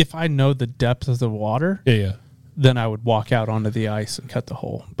like if I know the depth of the water, Yeah. then I would walk out onto the ice and cut the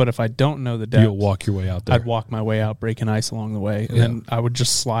hole. But if I don't know the depth, You'll walk your way out there. I'd walk my way out, breaking ice along the way, and Yeah. then I would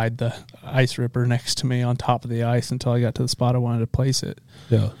just slide the ice ripper next to me on top of the ice until I got to the spot I wanted to place it.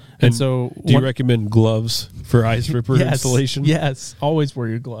 Yeah. And so, do you recommend gloves for ice ripper installation? Yes, always wear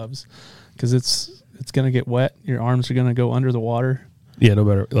your gloves because it's going to get wet. Your arms are going to go under the water. Yeah, no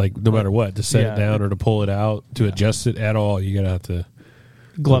matter what, to set Yeah. it down or to pull it out, to adjust it at all, you're gonna have to.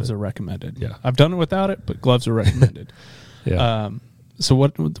 Gloves are recommended. Yeah. I've done it without it, but gloves are recommended. Yeah. So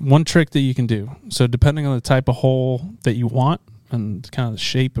one trick that you can do, so depending on the type of hole that you want and kind of the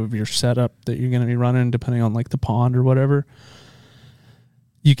shape of your setup that you're going to be running, depending on like the pond or whatever,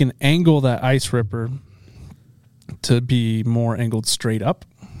 you can angle that ice ripper to be more angled straight up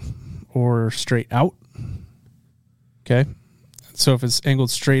or straight out. Okay. So if it's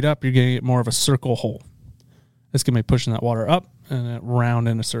angled straight up, you're going to get more of a circle hole. It's going to be pushing that water up and round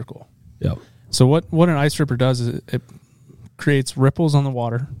in a circle. Yep. So what an ice ripper does is it creates ripples on the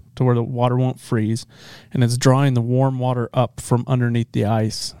water to where the water won't freeze, and it's drawing the warm water up from underneath the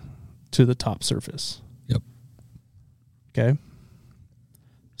ice to the top surface. Yep. Okay.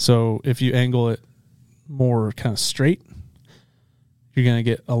 So if you angle it more kind of straight, you're going to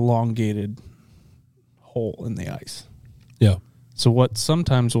get elongated hole in the ice. Yeah. So what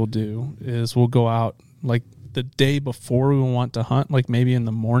sometimes we'll do is we'll go out like the day before we want to hunt, like maybe in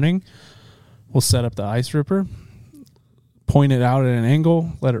the morning, we'll set up the ice ripper, point it out at an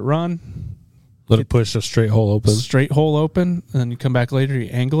angle, let it run. Let it push a straight hole open. Straight hole open, and then you come back later, you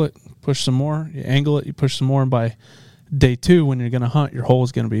angle it, push some more, you angle it, you push some more, and by day 2, when you're going to hunt, your hole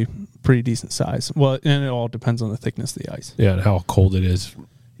is going to be pretty decent size. Well, and it all depends on the thickness of the ice. Yeah, and how cold it is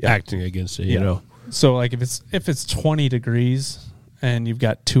acting against it, you know. So like if it's 20 degrees and you've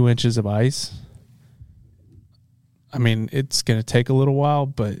got 2 inches of ice, I mean, it's going to take a little while,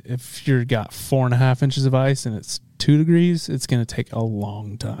 but if you've got 4.5 inches of ice and it's 2 degrees, it's going to take a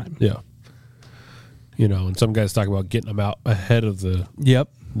long time. Yeah. You know, and some guys talk about getting them out ahead of the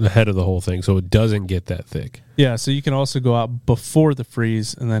whole thing so it doesn't get that thick. Yeah, so you can also go out before the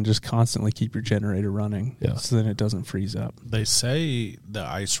freeze and then just constantly keep your generator running so then it doesn't freeze up. They say the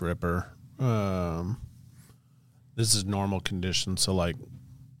ice ripper, this is normal conditions, so like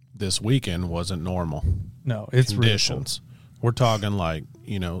this weekend wasn't normal. No, it's conditions. We're talking like,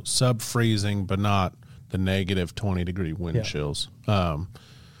 you know, sub-freezing, but not the negative 20-degree wind chills.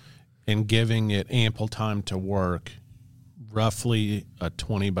 And giving it ample time to work, roughly a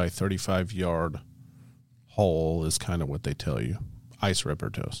 20 by 35 yard hole is kind of what they tell you. Ice ripper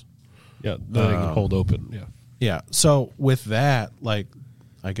toes. Yeah, that they can hold open. Yeah. Yeah. So with that, like,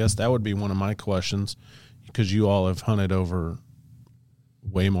 I guess that would be one of my questions, because you all have hunted over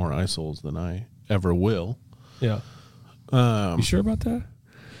way more ice holes than I ever will. Yeah. You sure about that?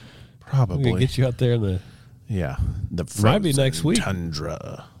 Probably. We can get you out there in the the might be next week.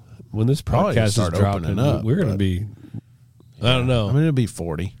 Tundra. When this Probably podcast is start dropping, opening up, we're going to be. I don't know. I mean, it'll be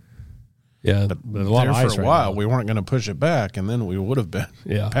 40. Yeah, But a lot of ice for a right while, now. we weren't going to push it back, and then we would have been.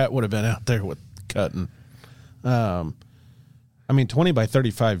 Yeah. Pat would have been out there with cutting. I mean, 20 by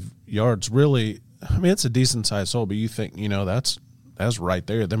 35 yards, really, I mean, it's a decent sized hole, but you think, you know, that's right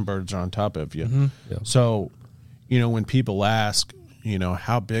there. Them birds are on top of you. Mm-hmm. Yeah. So, you know, when people ask, you know,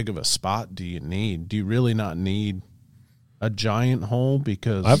 how big of a spot do you need? Do you really not need a giant hole?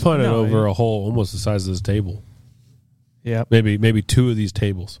 Because I've hunted over a hole almost the size of this table. Yeah. Maybe 2 of these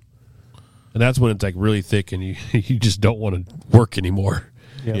tables. And that's when it's like really thick and you just don't want to work anymore.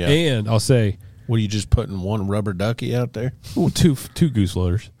 Yeah. Yeah. And I'll say, were you just putting one rubber ducky out there? well, two goose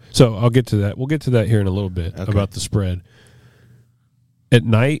floaters. So I'll get to that. We'll get to that here in a little bit about the spread. At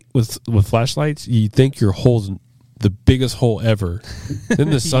night with flashlights, you think your hole's the biggest hole ever. Then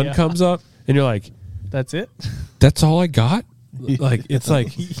the sun comes up and you're like, That's it? that's all I got? Like, it's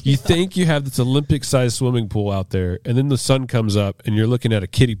like you think you have this Olympic-sized swimming pool out there, and then the sun comes up, and you're looking at a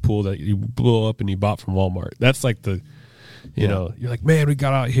kiddie pool that you blew up and you bought from Walmart. That's like the, you know, you're like, man, we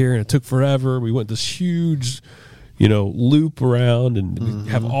got out here, and it took forever. We went this huge, you know, loop around, and we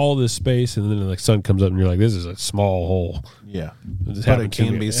have all this space, and then the sun comes up, and you're like, this is a small hole. Yeah. This But happened it to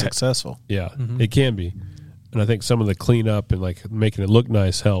can me. be successful. Yeah, it can be. And I think some of the cleanup and like making it look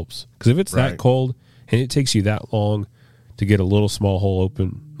nice helps. Because if it's that Right. cold and it takes you that long to get a little small hole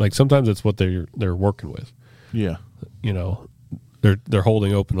open, like sometimes that's what they're working with. Yeah. You know, they're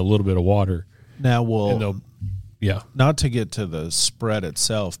holding open a little bit of water. Now, And they'll, not to get to the spread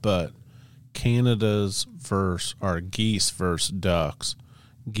itself, but Canada's geese versus ducks.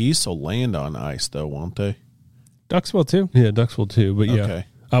 Geese will land on ice, though, won't they? Ducks will too. yeah, ducks will too. But yeah, Okay.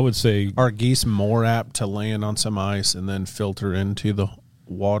 I would say Are geese more apt to land on some ice and then filter into the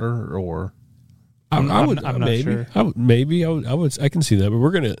water, or? I'm not maybe sure. I can see that. But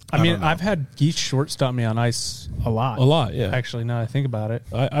we're gonna. I mean, I've had geese shortstop me on ice a lot. A lot, yeah. Actually, now that I think about it.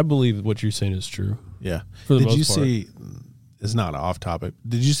 I believe what you're saying is true. Yeah. For the Did most you part. see? It's not off topic.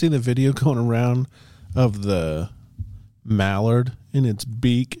 Did you see the video going around of the mallard and its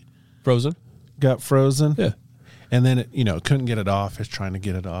beak Frozen. got frozen? Yeah. And then it, you know, couldn't get it off. It's trying to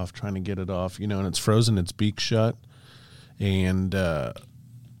get it off, you know, and it's frozen its beak shut. And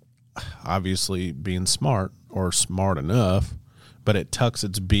obviously being smart or smart enough, but it tucks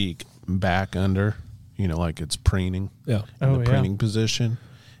its beak back under, you know, like it's preening. Yeah. In the preening position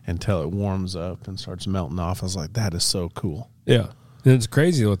until it warms up and starts melting off. I was like, that is so cool. Yeah. And it's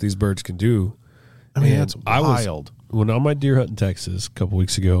crazy what these birds can do. I mean, And that's wild. When on my deer hunt in Texas a couple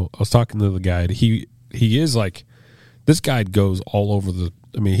weeks ago, I was talking to the guide. He is like, this guide goes all over the.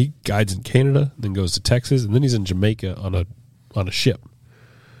 I mean, he guides in Canada, then goes to Texas, and then he's in Jamaica on a ship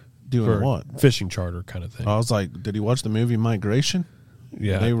Doing for what? fishing charter kind of thing. I was like, did he watch the movie Migration?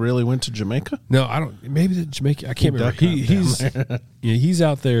 Yeah, They really went to Jamaica? no, I don't. Maybe the Jamaica. I can't remember. duck hunt He's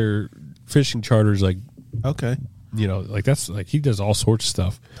out there fishing charters like Okay. like that's like he does all sorts of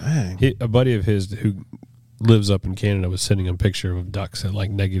stuff. Dang. A buddy of his who lives up in Canada was sending him a picture of ducks at like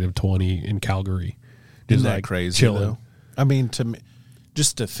 -20 in Calgary. Isn't Just, that like, crazy, chilling. though? I mean, to me,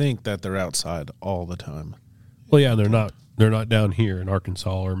 just to think that they're outside all the time. Well, yeah, they're not down here in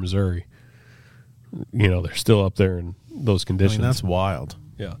Arkansas or Missouri. They're still up there in those I conditions. mean, that's wild.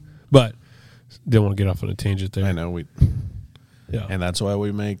 yeah, but didn't want to get off on a tangent there. I know. Yeah, And that's why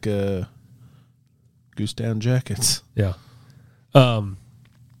we make goose down jackets. yeah.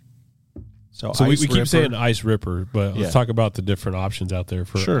 So So we Ice keep Ripper- saying ice ripper, but Yeah. let's talk about the different options out there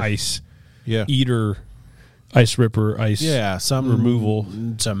for Sure. ice yeah. eater, ice ripper, ice. Yeah, some removal.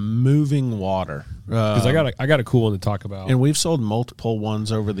 some moving water. Because I got a cool one to talk about. And we've sold multiple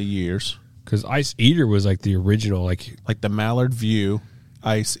ones over the years, Because ice eater was like the original, like like the Mallard View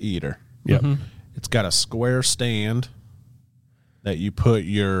Ice Eater. yeah, It's got a square stand that you put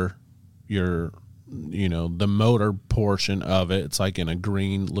your the motor portion of it. It's like in a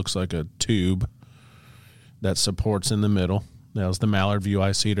green, looks like a tube that supports in the middle. That was the Mallard View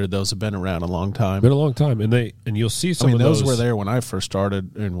Ice Eater. Those have been around a long time. been a long time, and you'll see some I mean, of those were there when I first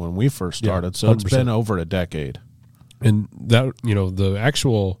started and when we first started. So it's 100%. been over a decade. and that the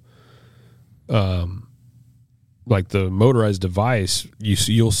actual, like the motorized device,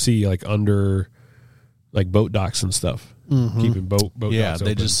 you'll see like under, like boat docks and stuff, keeping boat Yeah, docks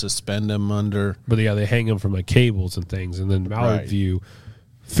they open. just suspend them under. But yeah, they hang them from like cables and things, and then Mallard Right. View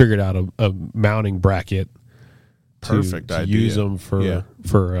figured out a mounting bracket. Perfect to idea. use them for Yeah.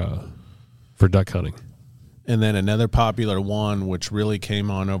 for duck hunting. And then another popular one, which really came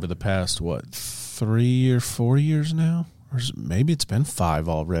on over the past, 3 or 4 years now? Or maybe it's been 5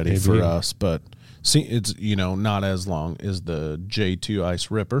 already Maybe. for us. But see, it's, not as long as the J2 Ice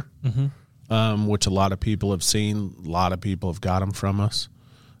Ripper, which a lot of people have seen. A lot of people have got them from us.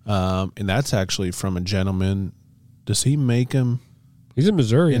 And that's actually from a gentleman. Does he make them He's in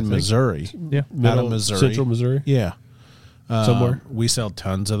Missouri, I in think. Missouri? Yeah. Out Middle- of Missouri. Central Missouri. Yeah. Somewhere. We sell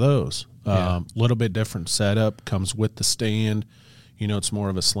tons of those. Yeah. Little bit different setup, comes with the stand. It's more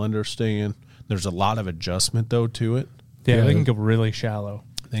of a slender stand. There's a lot of adjustment, though, to it. Yeah, Yeah. they can go really shallow.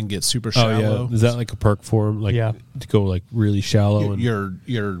 Then get super Oh shallow. yeah, is that like a perk for him? Like Yeah. to go like really shallow. And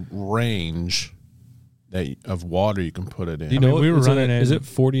Your range of water you can put it in. you know, we were running is in- it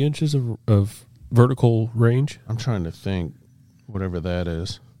 40 inches of vertical range? I'm trying to think, whatever that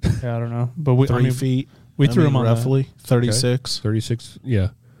is. Yeah, I don't know, but we 3 feet. we threw them on roughly 36. 36. Yeah.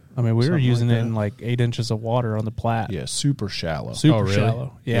 we were something using like it in that. like 8 inches of water on the Platte. Yeah, super shallow. Super Oh, really?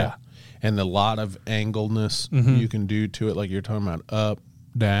 shallow. Yeah. And a lot of angleness Mm-hmm. you can do to it, like you're talking about up,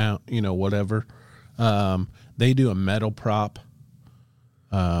 down, whatever. They do a metal prop.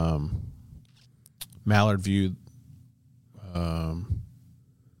 Mallard View.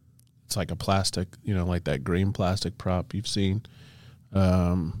 It's like a plastic, like that green plastic prop you've seen.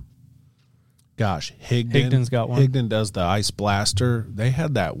 Gosh, Higdon's got one. Higdon does the Ice Blaster. They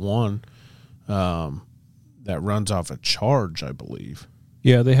had that one that runs off a charge, I believe.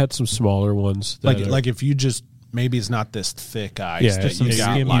 Yeah, they had some smaller ones. that are- Like if you just maybe it's not this thick ice yeah, that some you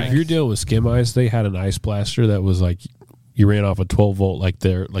got. skim Like, if you're dealing with skim ice, they had an ice blaster that was like you ran off a 12 volt like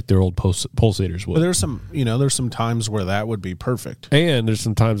their old pulsators but would. there's some times where that would be perfect. And there's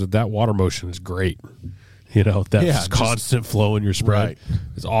some times that water motion is great. That Yeah, just- constant flow in your spread Right.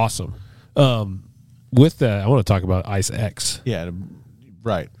 is awesome. With that, I want to talk about Ice X. Yeah,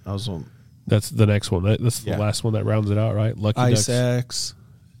 right. I was on That's the next one. That's the Yeah. last one that rounds it out, right? Lucky Ice Ducks. X.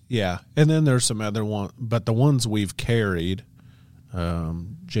 Yeah, and then there's some other one, but the ones we've carried,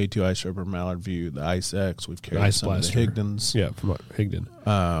 J2 Ice Ripper, Mallard View, the Ice X, we've carried Ice some Blaster. of the Higdons. Yeah, from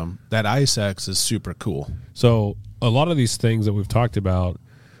Higdon. That Ice X is super cool. So a lot of these things that we've talked about,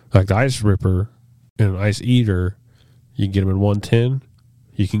 like the Ice Ripper and Ice Eater, you can get them in 110.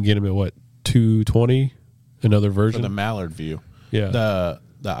 You can get them at 220. Another For version. the Mallard View. Yeah,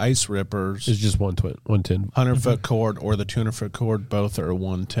 The Ice Rippers, it's just 110. 100-foot cord or the 200-foot cord, both are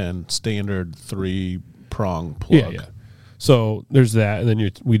 110 standard 3-prong plug. Yeah. So there's that, and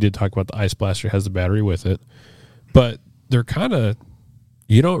then we did talk about the Ice Blaster has the battery with it, but they're kind of,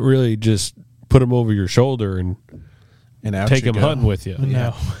 you don't really just put them over your shoulder and And out take you them go. hunting with you.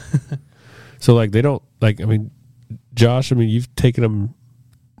 No. So like they don't like. I mean, Josh, I mean, you've taken them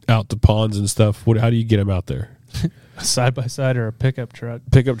out to ponds and stuff. How do you get them out there? A side by side or a pickup truck,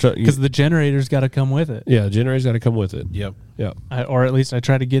 Pickup truck. because the generator's got to come with it. Yeah, the generator's got to come with it. Yep. Yeah. Or at least I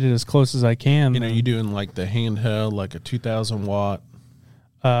try to get it as close as I can. You know, you doing like the handheld, like a 2,000 watt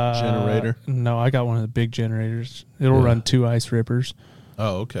generator? No, I got one of the big generators. It'll Yeah. run 2 ice rippers.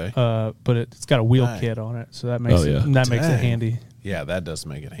 Oh, okay. But it's got a wheel Dang. kit on it, so that makes Oh, yeah. that makes it Dang. handy. Yeah, that does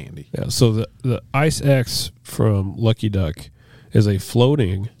make it handy. Yeah. So the Ice X from Lucky Duck is a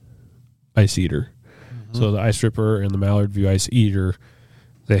floating ice eater. So the Ice Ripper and the Mallard View Ice Eater,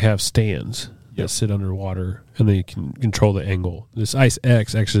 they have stands that sit underwater, and they can control the angle. This Ice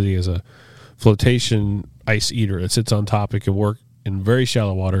X actually is a flotation ice eater that sits on top. It can work in very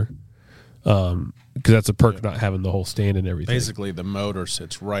shallow water, because that's a perk of not having the whole stand and everything. Basically, the motor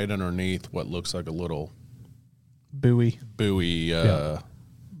sits right underneath what looks like a little Buoy. buoy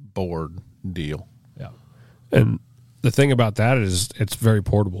board deal. Yeah. And the thing about that is it's very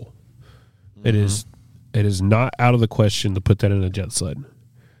portable. It is not out of the question to put that in a jet sled.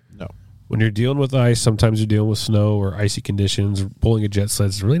 No. When you're dealing with ice, sometimes you're dealing with snow or icy conditions. Pulling a jet sled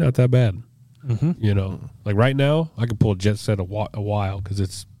is really not that bad. Mm-hmm. You know, like right now, I could pull a jet sled a while because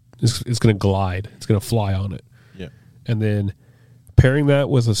it's going to glide. It's going to fly on it. Yeah. And then pairing that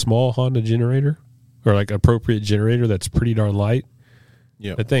with a small Honda generator or like appropriate generator that's pretty darn light,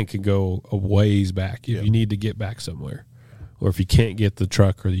 Yeah. that thing can go a ways back if Yeah. you need to get back somewhere. Or if you can't get the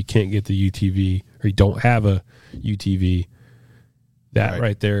truck or you can't get the UTV or you don't have a UTV, that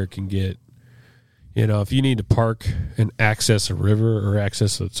right there can get, you know, if you need to park and access a river or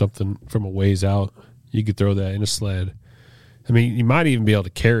access something from a ways out, you could throw that in a sled. I mean, you might even be able to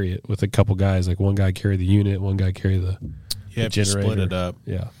carry it with a couple guys, like one guy carry the unit, one guy carry the If you split generator. it up.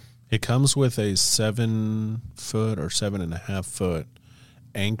 Yeah. It comes with a 7-foot or 7.5-foot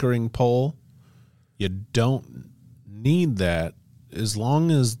anchoring pole. You don't need that as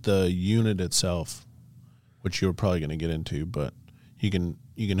long as the unit itself, which you're probably going to get into, but you can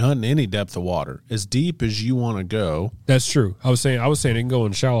hunt in any depth of water as deep as you want to go. That's true. I was saying it can go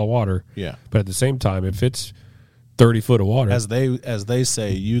in shallow water. Yeah. But at the same time, if it's 30 foot of water, As they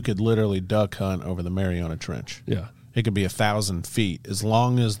say, you could literally duck hunt over the Mariana Trench. yeah. It could be 1,000 feet as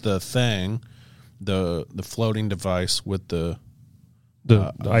long as the thing, the floating device with the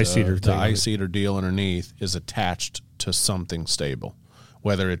Ice eater the thing. ice eater deal underneath is attached to something stable,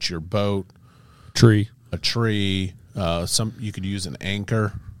 whether it's your boat, tree. a tree, you could use an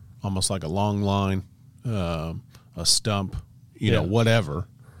anchor, almost like a long line, a stump, you know, whatever,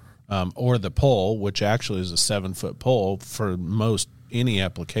 or the pole, which actually is a 7-foot pole for most any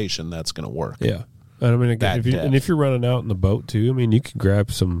application that's going to work. Yeah. And I mean, again, That if you're running out in the boat too, I mean, you could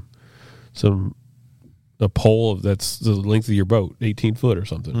grab a pole that's the length of your boat, 18 foot or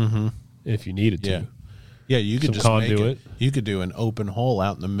something, if you needed to. Yeah, yeah, you could Some just make conduit. you could do an open hole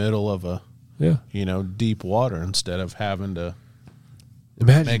out in the middle of a Yeah. deep water instead of having to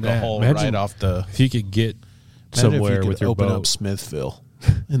Imagine make that. a hole Imagine right off the. if you could get Imagine if somewhere you could with your open boat. up Smithville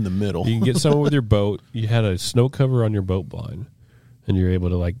in the middle. You can get somewhere with your boat. You had a snow cover on your boat blind, and you're able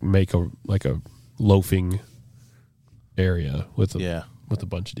to like make a loafing area with a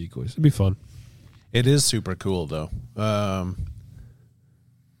bunch of decoys. It'd be fun. It is super cool though.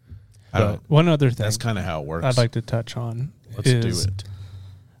 One other thing That's kind of how it works. I'd like to touch on Let's is, do it.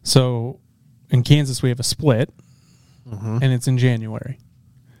 So in Kansas, we have a split, and it's in January.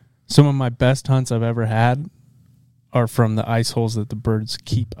 Some of my best hunts I've ever had are from the ice holes that the birds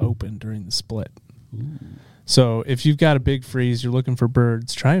keep open during the split. So if you've got a big freeze, you're looking for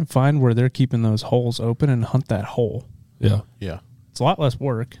birds, try and find where they're keeping those holes open and hunt that hole. Yeah. Yeah, It's a lot less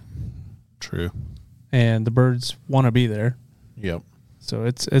work, true. and the birds want to be there. Yep. So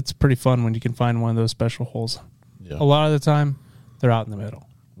it's pretty fun when you can find one of those special holes. Yeah. A lot of the time, they're out in the middle.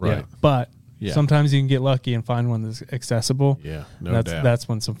 Right. Yeah. But Yeah. sometimes you can get lucky and find one that's accessible. Yeah. No doubt. That's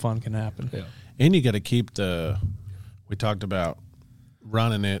when some fun can happen. Yeah. And you got to keep we talked about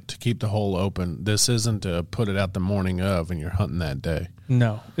running it to keep the hole open. This isn't to put it out the morning of and you're hunting that day.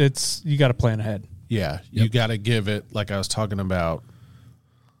 No, you got to plan ahead. Yeah. You got to give it, like I was talking about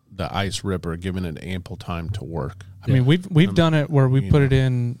the Ice Ripper, giving it ample time to work. I mean, we've done it where we put it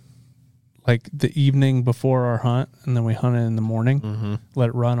in like the evening before our hunt, and then we hunt it in the morning, let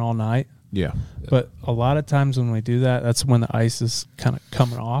it run all night. Yeah. But a lot of times when we do that, that's when the ice is kind of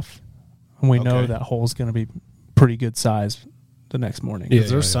coming off, and we know Okay. that hole's going to be pretty good size the next morning. Yeah. Because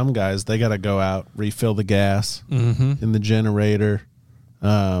there's some guys, they got to go out, refill the gas Mm-hmm. in the generator.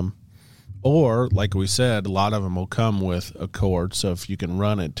 Or, like we said, a lot of them will come with a cord. So if you can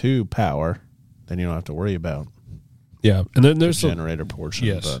run it to power, then you don't have to worry about Yeah. And then the there's some, generator portion.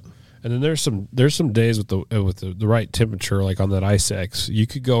 yes. But And then there's some days with the right temperature, like on that Ice X, you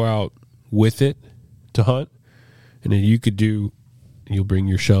could go out with it to hunt, and then you'll bring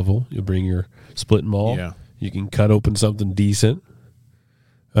your shovel, you'll bring your split and maul, Yeah. you can cut open something decent,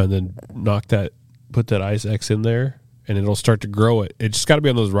 and then put that Ice X in there, and it'll start to grow it. It's just got to be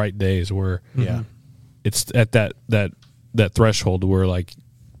on those right days where Yeah. it's at that threshold where like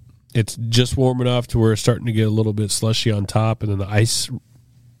it's just warm enough to where it's starting to get a little bit slushy on top, and then the Ice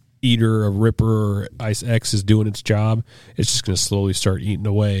Eater or Ripper or Ice X is doing its job. It's just going to slowly start eating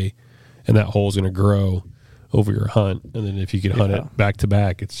away, and that hole's going to grow over your hunt. And then if you can hunt it back to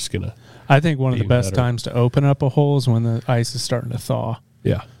back, it's just going to. I think one of the Even best better. times to open up a hole is when the ice is starting to thaw.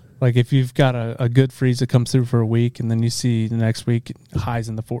 Yeah. Like if you've got a good freeze that comes through for a week, and then you see the next week highs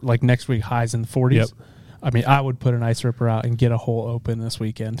in the next week highs in the 40s. Yep. I mean, I would put an Ice Ripper out and get a hole open this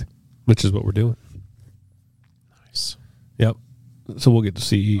weekend. Which is what we're doing. Nice. Yep. So we'll get to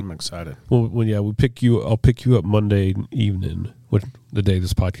see. I'm excited. Well, I'll pick you up Monday evening, the day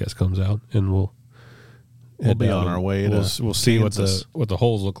this podcast comes out, and we'll head be down on our and way We'll to see Kansas. what the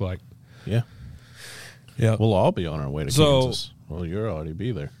holes look like. Yeah. Yeah. We'll all be on our way to So- Kansas. Well, you'll already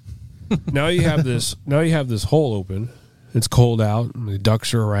be there. Now you have this. Now you have this hole open. It's cold out, and the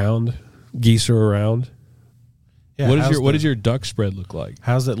ducks are around, geese are around. Yeah. What does your duck spread look like?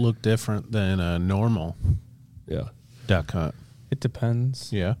 How's it look different than a normal Yeah. duck hunt? It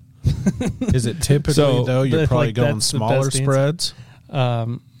depends. Yeah. Is it typically So, though you're like, probably going that's the smaller best answer. spreads?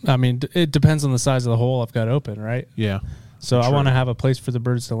 I mean, it depends on the size of the hole I've got open, right? Yeah. So I True. want to have a place for the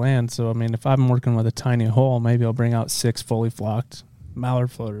birds to land. So, I mean, if I'm working with a tiny hole, maybe I'll bring out 6 fully flocked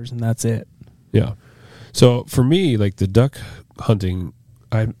mallard floaters, and that's it. Yeah. So for me, like the duck hunting,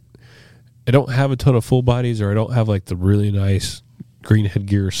 I don't have a ton of full bodies, or I don't have like the really nice green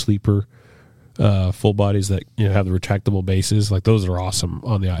headgear sleeper full bodies that have the retractable bases. Like those are awesome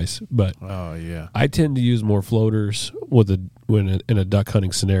on the ice, but Oh yeah. I tend to use more floaters in a duck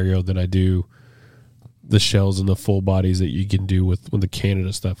hunting scenario than I do the shells and the full bodies that you can do with the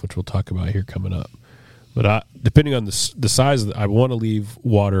Canada stuff, which we'll talk about here coming up. But depending on the size, I want to leave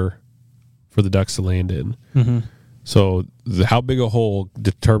water for the ducks to land in. Mm-hmm. So how big a hole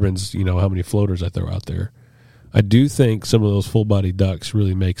determines how many floaters I throw out there. I do think some of those full body ducks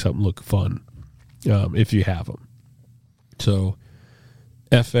really make something look fun if you have them. So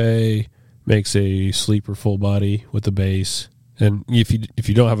FA makes a sleeper full body with a base, and if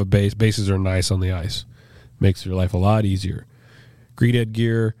you don't have a base, bases are nice on the ice. Makes your life a lot easier. Greenhead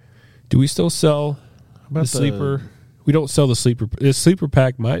gear. Do we still sell the sleeper? We don't sell the sleeper. The sleeper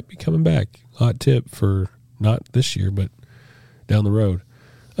pack might be coming back. Hot tip for not this year, but down the road.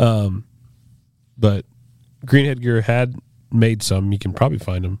 But Greenhead Gear had made some. You can probably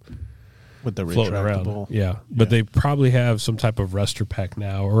find them with the floating around. retractable. Yeah, but they probably have some type of rester pack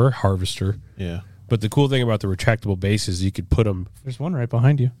now or a harvester. Yeah. But the cool thing about the retractable base is you could put them. There's one right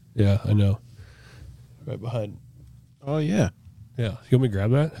behind you. Yeah, I know. Right behind. Oh yeah. Yeah, you want me to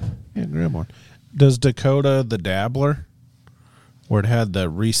grab that? Yeah, grab one. Does Dakota the Dabbler, where it had the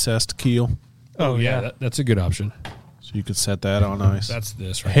recessed keel, Oh, yeah. That's a good option. so you could set that on ice? That's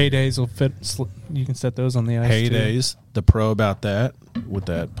this right. Heydays will fit. You can set those on the ice. Heydays, the pro about that with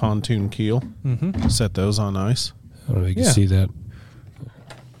that pontoon keel. Mm-hmm. Set those on ice. I don't know if you can Yeah. see that.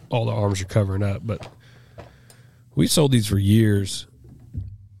 All the arms are covering up, but we sold these for years,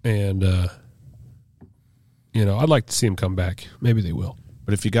 and I'd like to see them come back. Maybe they will.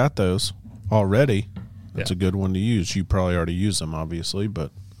 But if you got those already, that's Yeah. a good one to use. You probably already use them, obviously,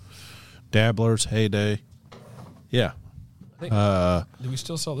 but Dabblers, Heyday. Yeah. Do we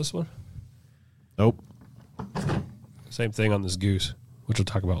still sell this one? Nope. Same thing on this goose, which we'll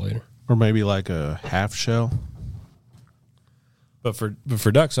talk about later. Or maybe like a half shell. But for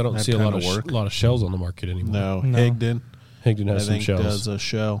ducks, I don't That'd see a lot kinda of work. lot of shells on the market anymore. No, No. Higdon, Higdon I has some think, shells. does a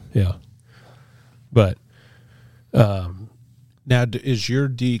shell. Yeah, but Now, is your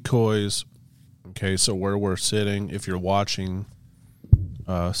decoys okay? So where we're sitting, if you're watching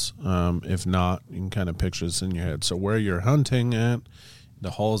us, if not, you can kind of picture this in your head. So where you're hunting at,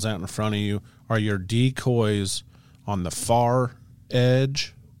 the hole's out in front of you. Are your decoys on the far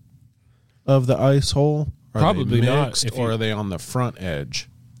edge of the ice hole? Are Probably they not, mixed, if you- or are they on the front edge?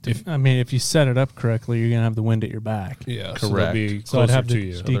 I mean, if you set it up correctly, you're gonna have the wind at your back. yeah, Correct. So they'll be So I'd closer have to the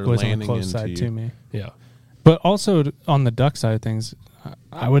you. they're decoys on the landing close into side you. to me. Yeah, But also on the duck side of things,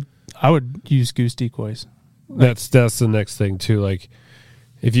 I would use goose decoys. that's the next thing too. Like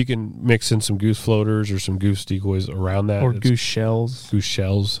if you can mix in some goose floaters or some goose decoys around that, Or it's- goose shells. goose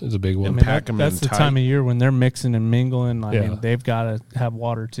shells is a big I one. mean, pack 'em that's in the tight. time of year when they're mixing and mingling. I Yeah. mean, they've got to have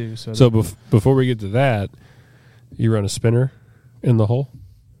water too. So So before we get to that, you run a spinner in the hole.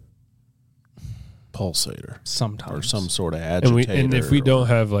 pulsator sometimes. or some sort of agitator. And if we don't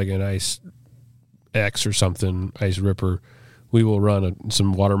have like an ice X or something, ice ripper, we will run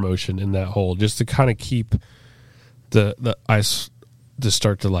some water motion in that hole just to kind of keep the ice to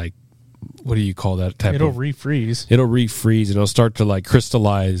start to like, what do you call that type It'll of? refreeze. It'll refreeze and it'll start to like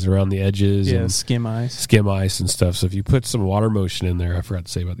crystallize around the edges Yeah, and skim ice. skim ice and stuff. So if you put some water motion in there, I forgot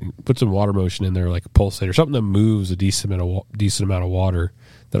to say about put some water motion in there, like a pulsator, something that moves a decent amount of water,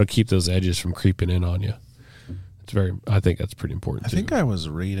 that'll keep those edges from creeping in on you. I think that's pretty important. I think I was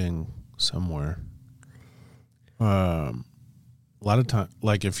reading somewhere. A lot of time,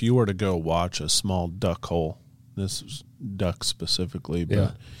 like if you were to go watch a small duck hole, this is duck specifically, but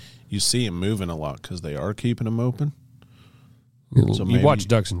Yeah. you see them moving a lot because they are keeping them open. So you maybe- watch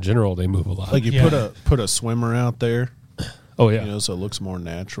ducks in general; they move a lot. Like you Yeah. put a swimmer out there, oh yeah, you know, so it looks more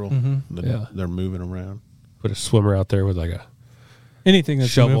natural. Yeah. They're moving around. put a swimmer out there with like a Anything that's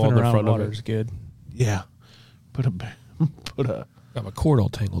Shovel moving on the around front of water it. is good. Yeah, put a. got my cord all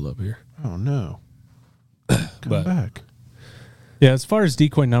tangled up here. Oh no! Come But- back. Yeah, as far as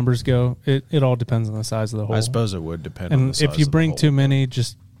decoy numbers go, it all depends on the size of the hole. I suppose it would depend on the And size if you of the bring hole. too many,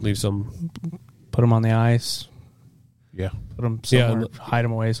 just Leave some put them on the ice, Yeah, put them Yeah, somewhere, and hide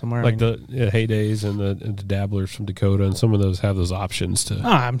them away somewhere. like the Heydays and the Dabblers from Dakota, and some of those have those options to.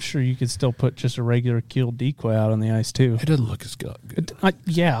 I'm sure you could still put just a regular keeled decoy out on the ice too. It doesn't look as good.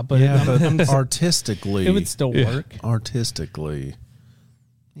 Yeah, but, artistically, it would still Yeah. work. artistically.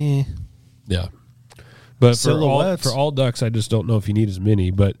 Yeah, but Silhouettes. for all ducks, I just don't know if you need as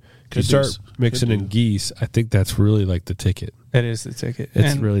many. But if you Could start do. mixing Could in do. geese, I think that's really like the ticket. That is the ticket.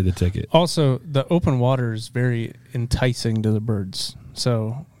 It's And really the ticket. also the open water is very enticing to the birds,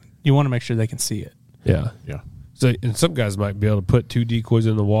 so you want to make sure they can see it. Yeah. Yeah. So, and some guys might be able to put 2 decoys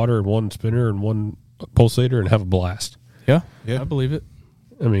in the water and 1 spinner and 1 pulsator and have a blast. Yeah, Yeah. I believe it.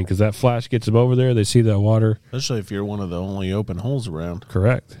 I mean, because that flash gets them over there. They see that water. Especially if you're one of the only open holes around.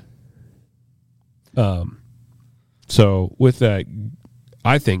 Correct. So with that,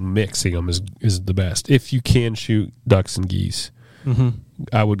 I think mixing them is the best. If you can shoot ducks and geese,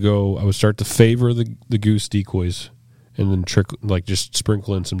 I would start to favor the goose decoys, and then just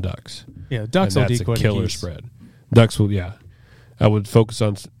sprinkle in some ducks. Yeah, ducks And will that's decoy a to killer geese. spread. Ducks will, yeah. I would focus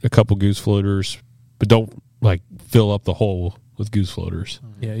on a couple goose floaters, but don't like fill up the hole with goose floaters.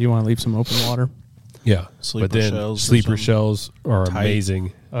 Yeah, you want to leave some open water. Yeah, Sleeper but then shells or sleeper something? shells are Tight.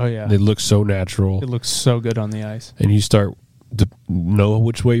 amazing. Oh yeah, They look so natural. it looks so good on the ice. And you start to know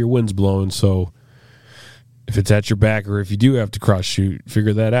which way your wind's blowing. So if it's at your back, or if you do have to cross shoot,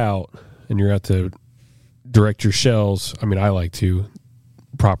 figure that out, and you're at to direct your shells. I mean, I like to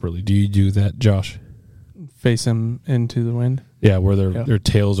properly. Do you do that, Josh? Face them into the wind. Yeah, where Yeah. their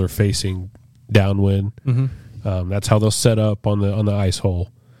tails are facing downwind. That's how they'll set up on the ice hole,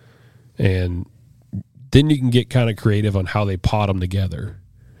 and then you can get kind of creative on how they pot them together.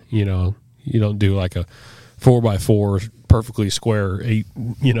 You know, you don't do like a 4x4 perfectly square 8.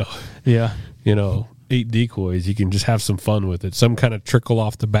 Yeah, 8 decoys. You can just have some fun with it. Some kind of trickle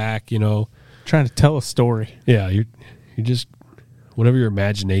off the back. trying to tell a story. Yeah, you just whatever your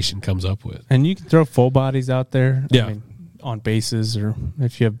imagination comes up with. And you can throw full bodies out there. Yeah. I mean, on bases, or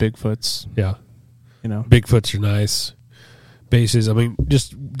if you have Bigfoots, Yeah, you know. Bigfoots are nice. Bases. I mean,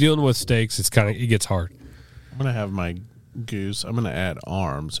 just dealing with stakes, it gets hard. I'm gonna have my goose. I'm gonna add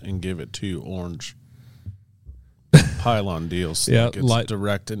arms and give it 2 orange pylon deals. Yeah, like it's light-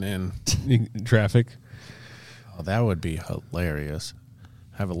 directing in. Traffic. Oh, that would be hilarious.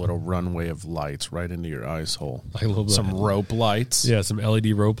 Have a little runway of lights right into your ice hole. Like a little bit. Some rope lights. Yeah, some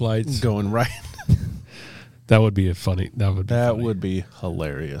LED rope lights. Going right. That would be funny. That would be That funny. would be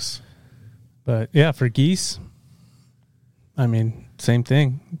hilarious. But yeah, for geese, I mean, same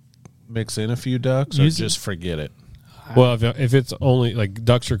thing. Mix in a few ducks or Use it- just forget it. Well, if it's only like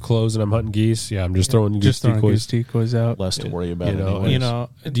ducks are closed and I'm hunting geese, yeah, I'm just throwing goose Just throwing decoys. goose decoys out. Less to worry about. You know, anyways. You know,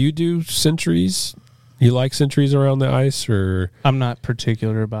 Do you do sentries? You like sentries around the ice, or I'm not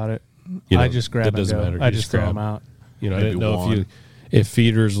particular about it. You know, I just grab that and doesn't go. matter. I You just just grab grab them out. I Maybe didn't know one. if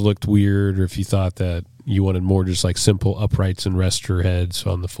feeders looked weird, or if you thought that you wanted more just like simple uprights and rester heads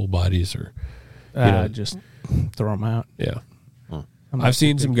on the full bodies, or know. Just throw them out. yeah. I'm not I've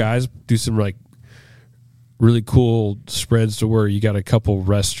seen too some picky. guys do some like really cool spreads to where you got a couple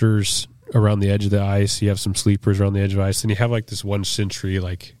resters around the edge of the ice. You have some sleepers around the edge of the ice, and you have like this one sentry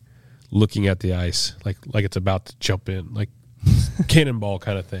like looking at the ice, like it's about to jump in, like cannonball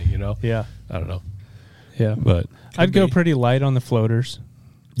kind of thing. Yeah, I don't know, yeah. but I'd go be. pretty light on the floaters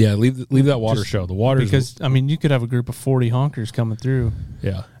yeah. Leave that water Just show. The water because I mean, you could have a group of 40 honkers coming through,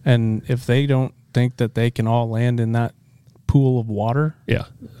 yeah. and if they don't think that they can all land in that pool of water, Yeah.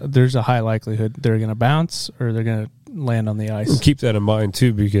 there's a high likelihood they're going to bounce or they're going to land on the ice. And keep that in mind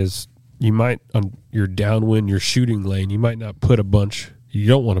too, because you might, on your downwind, your shooting lane, you might not put you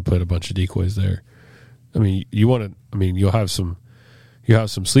don't want to put a bunch of decoys there. I mean, you'll have some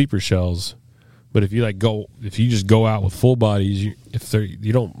sleeper shells, but if you just go out with full bodies,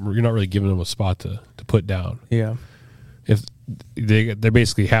 you're not really giving them a spot to put down. Yeah. If they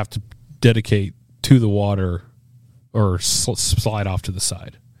basically have to dedicate to the water or slide off to the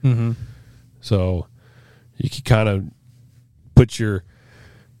side. Mm-hmm. So you can kind of put you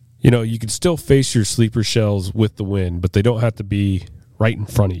can still face your sleeper shells with the wind, but they don't have to be right in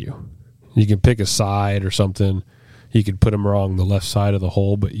front of you. You can pick a side or something. You could put them along the left side of the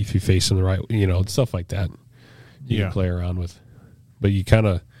hole, but if you face them the right, stuff like that, you can play around with. But you kind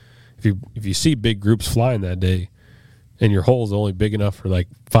of, if you see big groups flying that day, and your hole's only big enough for like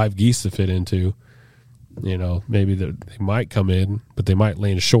 5 geese to fit into, maybe they might come in, but they might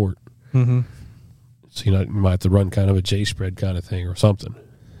land short. Mm-hmm. So you might have to run kind of a J spread kind of thing or something.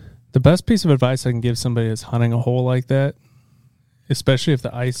 The best piece of advice I can give somebody that's hunting a hole like that, especially if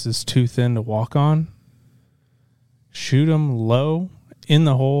the ice is too thin to walk on, shoot them low in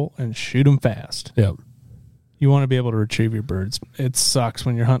the hole and shoot them fast. Yeah. You want to be able to retrieve your birds. It sucks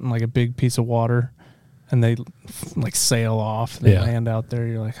when you're hunting like a big piece of water and they like sail off. They land out there.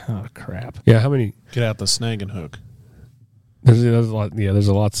 You're like, oh crap. Yeah. How many? Get out the snag and hook. There's a lot. Yeah. There's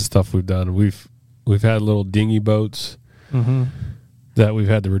lots of stuff we've done. We've had little dinghy boats that we've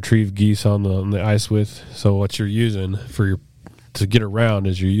had to retrieve geese on the ice with. So what you're using to get around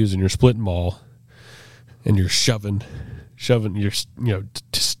is you're using your splitting ball and you're shoving, you're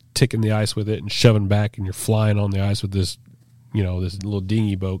just ticking the ice with it and shoving back, and you're flying on the ice with this, this little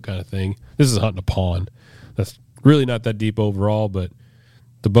dinghy boat kind of thing. This is hunting a pond. That's really not that deep overall, but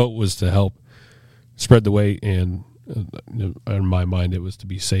the boat was to help spread the weight, and in my mind, it was to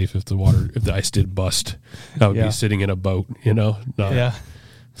be safe if the ice did bust. I would be sitting in a boat,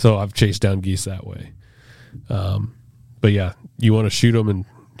 So I've chased down geese that way. But yeah, you want to shoot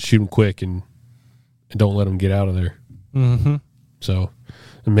them quick and don't let them get out of there. Mm-hmm. So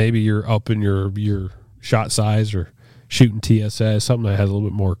and maybe you're up in your shot size or shooting TSS, something that has a little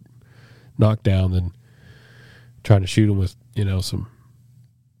bit more knockdown than trying to shoot them with, some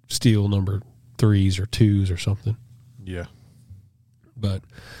steel number 3s or 2s or something. Yeah. But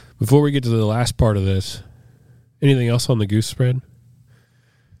before we get to the last part of this, anything else on the goose spread?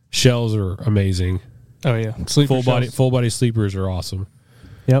 Shells are amazing. Oh yeah, Full body sleepers are awesome.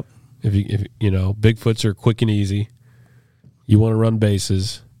 Yep. If Bigfoots are quick and easy. You want to run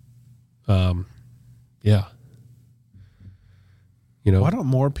bases. Yeah. Why don't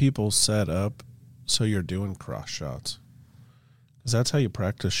more people set up so you're doing cross shots? Because that's how you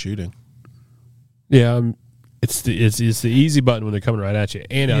practice shooting. Yeah, it's the easy button when they're coming right at you,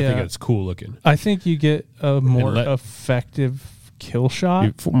 and I think it's cool looking. I think you get a more effective kill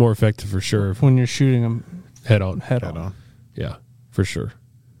shot. More effective for sure when you're shooting them head on. Head on. Yeah, for sure.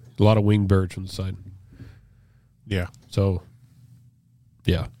 A lot of winged birds from the side. Yeah. So,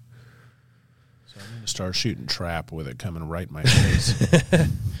 yeah. So I'm going to start shooting trap with it coming right in my face.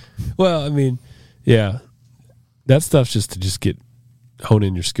 Well, I mean, yeah. That stuff's just to hone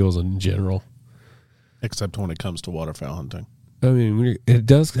in your skills in general. Except when it comes to waterfowl hunting. I mean, it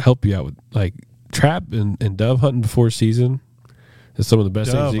does help you out with, like, trap and dove hunting before season. Is some of the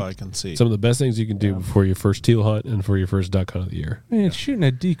best things I can see. Some of the best things you can do before your first teal hunt and for your first duck hunt of the year. I mean, it's shooting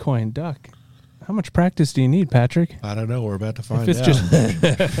a decoy and duck. How much practice do you need, Patrick? I don't know. We're about to find if it's out.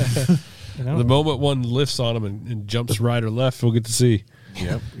 Just, The moment one lifts on them and jumps right or left, we'll get to see.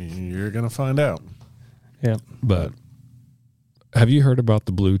 Yep, you're going to find out. Yep. But have you heard about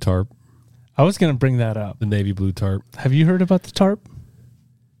the blue tarp? I was going to bring that up. The navy blue tarp. Have you heard about the tarp?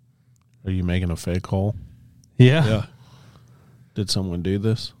 Are you making a fake hole? Yeah. Did someone do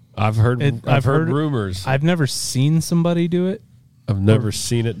this? I've heard rumors. I've never seen somebody do it. I've never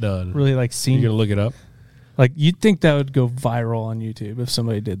seen it done. Really You're going to look it up? Like, you'd think that would go viral on YouTube if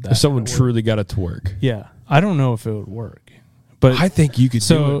somebody did that. If someone truly got it to work. Yeah. I don't know if it would work. But I think you could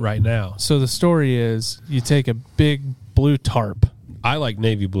do it right now. So the story is you take a big blue tarp. I like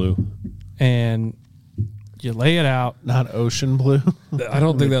navy blue. And you lay it out. Not ocean blue? I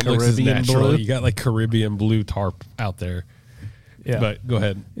don't think that looks as Caribbean natural. blue? You got like Caribbean blue tarp out there. Yeah. But go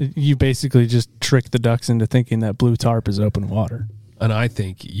ahead. You basically just trick the ducks into thinking that blue tarp is open water. And I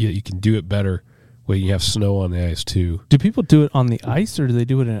think you can do it better when you have snow on the ice too. Do people do it on the ice or do they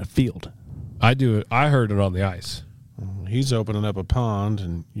do it in a field? I do it. I heard it on the ice. He's opening up a pond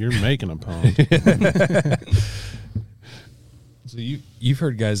and you're making a pond. So you've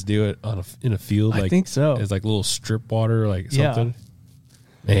heard guys do it in a field? I like, think so. It's like little strip water, like Yeah. something.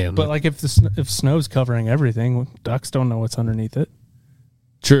 Man, But like if if snow's covering everything, ducks don't know what's underneath it.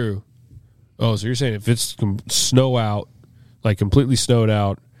 true. Oh, so you're saying if it's snow out, like completely snowed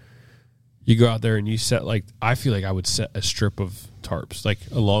out, you go out there and you set like I feel like I would set a strip of tarps, like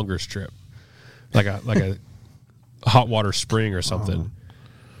a longer strip, like a hot water spring or something,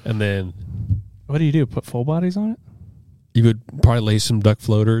 and then What do you do? Put full bodies on it? you would probably lay some duck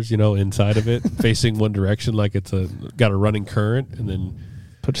floaters, inside of it, facing one direction, like it's got a running current, and then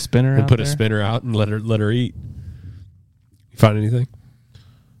Put a spinner out put there? a spinner out and let her eat. You find anything?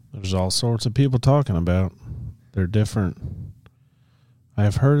 There's all sorts of people talking about. They're different. I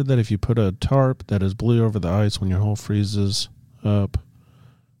have heard that if you put a tarp that is blue over the ice when your hole freezes up,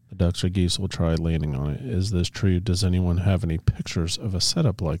 the ducks or geese will try landing on it. Is this true? Does anyone have any pictures of a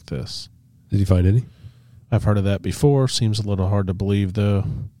setup like this? Did you find any? I've heard of that before. Seems a little hard to believe, though.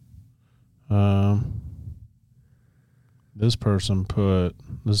 This person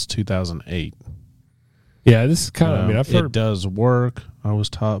this is 2008. Yeah, this is kind of. I mean, I've it heard. does work. I was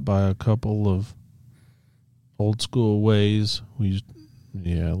taught by a couple of old school ways.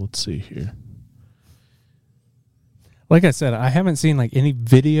 Let's see here. Like I said, I haven't seen like any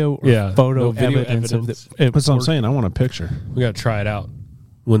video or photo no video evidence of evidence. it. That's what I'm saying. I want a picture. We got to try it out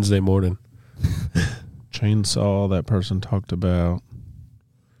Wednesday morning. Chainsaw that person talked about.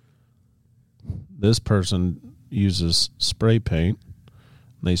 This person uses spray paint.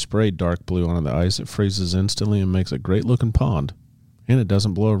 They spray dark blue onto the ice. It freezes instantly and makes a great looking pond. And it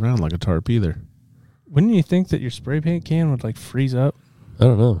doesn't blow around like a tarp either. Wouldn't you think that your spray paint can would like freeze up? I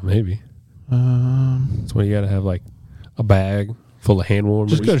don't know. Maybe that's why you got to have like a bag full of hand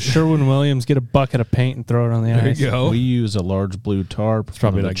warmers. Just go to Sherwin-Williams, get a bucket of paint, and throw it on the There ice. you go. We use a large blue tarp. It's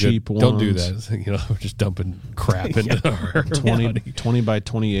probably one not of the cheap good. ones. Don't do that. We're just dumping crap into our 20 by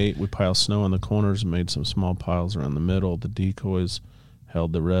 28. We pile snow on the corners and made some small piles around the middle. The decoys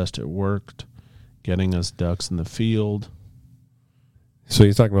held the rest. It worked, getting us ducks in the field. So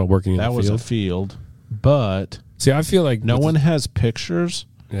you're talking about working in That the was field? a field, but See, I feel like no one has pictures.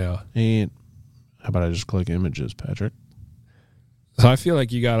 Yeah. And how about I just click images, Patrick? So I feel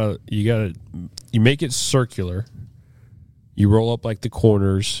like you make it circular. You roll up like the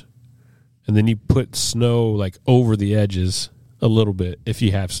corners, and then you put snow like over the edges a little bit if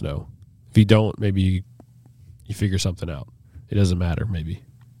you have snow. If you don't, maybe you figure something out. It doesn't matter. Maybe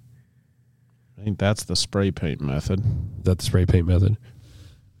I think that's the spray paint method. is that the spray paint method?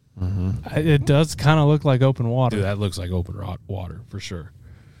 It does kind of look like open water. Dude, that looks like open water for sure.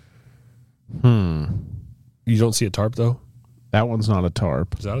 Hmm. You don't see a tarp though. That one's not a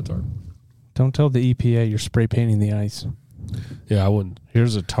tarp. Is that a tarp? Don't tell the EPA you're spray painting the ice. Yeah, I wouldn't.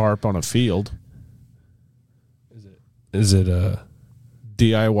 Here's a tarp on a field. Is it a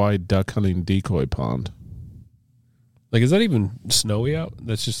DIY duck hunting decoy pond. like? Is that even snowy out?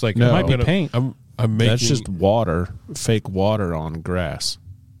 That's just like No. It might be paint. I'm making. That's just water, fake water on grass.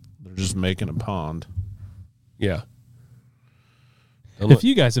 They're just making a pond. yeah. If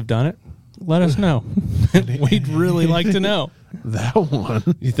you guys have done it, let us know. We'd really like to know. That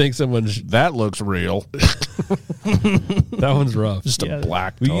one, You think someone's that looks real. that one's rough. Just Yeah. a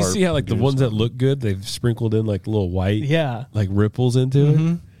black Well, tarp. you see how like the ones that look good, they've sprinkled in like little white Yeah. like ripples into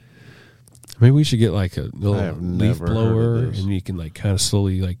Mhm. it. Maybe we should get like a I little have leaf never heard of blower, this. and you can like kind of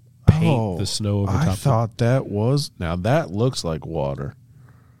slowly like paint the snow over I top. thought that was now that looks like water.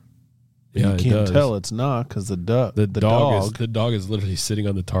 Yeah, you it can't does. tell it's not because the the dog is literally sitting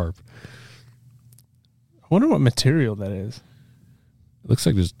on the tarp. I wonder what material that is. It looks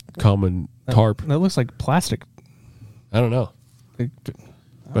like just common tarp. That looks like plastic. I don't know.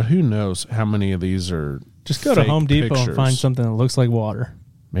 But who knows how many of these are? Just go to fake Home Depot pictures. and find something that looks like water.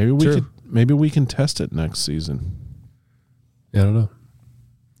 Maybe we Sure. could. Maybe we can test it next season, Yeah, I don't know.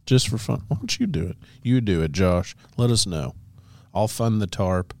 just for fun. Why don't you do it? You do it, Josh. Let us know. I'll fund the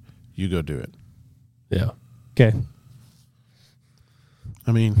tarp. You go do it. Yeah. Okay.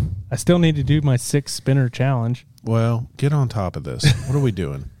 I mean, I still need to do my 6 spinner challenge. well, get on top of this. What are we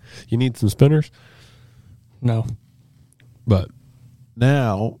doing You need some spinners, No. but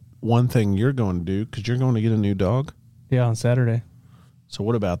now? One thing you're going to do because you're going to get a new dog. Yeah, on Saturday. So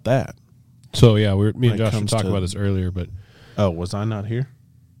what about that? so yeah, me When and it Josh were comes talking to- about this earlier, but Oh, was I not here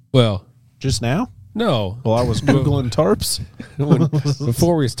well, just now? no. Well, I was Googling tarps.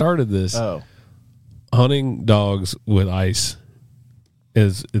 Before we started this, Oh, hunting dogs with ice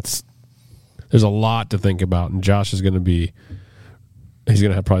there's a lot to think about, and Josh is going to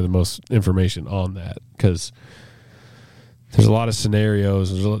have probably the most information on that because there's a lot of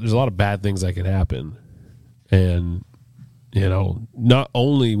scenarios. There's a lot of bad things that can happen, and not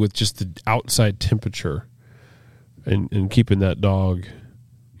only with just the outside temperature and keeping that dog,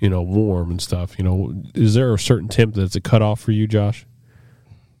 warm and stuff, is there a certain temp that's a cutoff for you, Josh?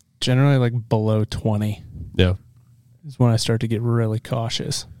 Generally, like below 20 Yeah. is when I start to get really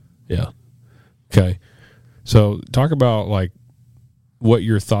cautious. Yeah. Okay. So talk about like what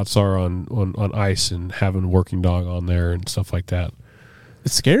your thoughts are on ice and having a working dog on there and stuff like that.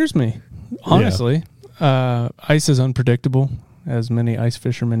 It scares me, honestly. Ice is unpredictable, as many ice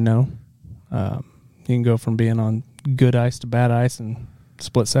fishermen know. You can go from being on good ice to bad ice in a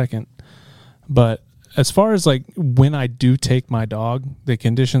split second. But as far as like when I do take my dog, the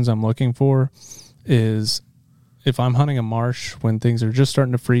conditions I'm looking for is if I'm hunting a marsh when things are just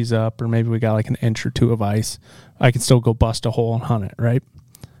starting to freeze up, or maybe we got like an inch or two of ice, I can still go bust a hole and hunt it, right?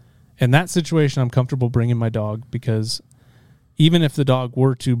 In that situation, I'm comfortable bringing my dog, because even if the dog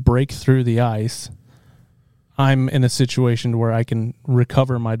were to break through the ice, I'm in a situation where I can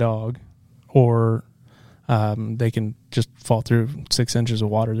recover my dog, or they can just fall through 6 inches of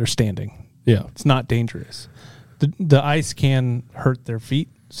water. They're standing. Yeah. It's not dangerous. The ice can hurt their feet,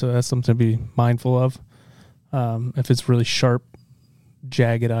 so that's something to be mindful of. If it's really sharp,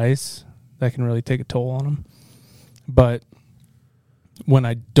 jagged ice, that can really take a toll on them. But when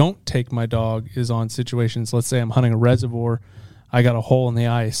I don't take my dog is on situations, let's say I'm hunting a reservoir, I got a hole in the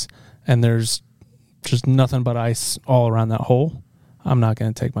ice, and there's just nothing but ice all around that hole, I'm not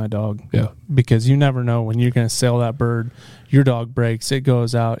going to take my dog. Yeah. Because you never know when you're going to sail that bird. Your dog breaks, it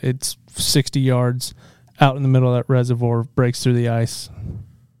goes out, it's 60 yards out in the middle of that reservoir, breaks through the ice.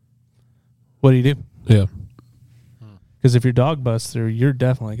 What do you do? Yeah. Because if your dog busts through, you're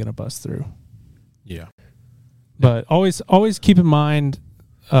definitely going to bust through. Yeah. But always keep in mind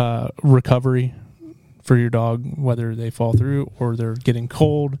recovery for your dog, whether they fall through or they're getting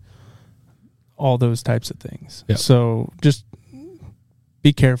cold, all those types of things. Yep. So just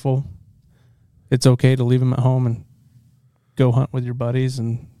be careful. It's okay to leave them at home and go hunt with your buddies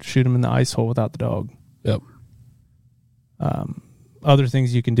and shoot them in the ice hole without the dog. Yep. Other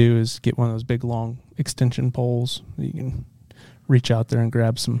things you can do is get one of those big, long extension poles. You can reach out there and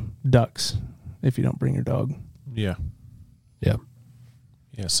grab some ducks if you don't bring your dog. Yeah. Yeah.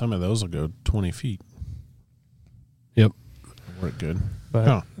 Yeah, some of those will go 20 feet. Yep. Work good.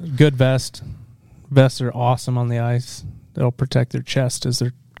 But good vest. Vests are awesome on the ice. They'll protect their chest as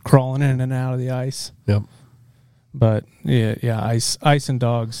they're crawling in and out of the ice. Yep. But yeah, ice and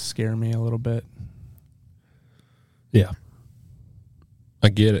dogs scare me a little bit. Yeah. I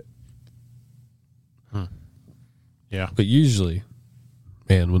get it. Yeah. But usually,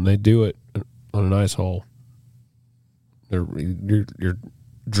 man, when they do it on an ice hole, you're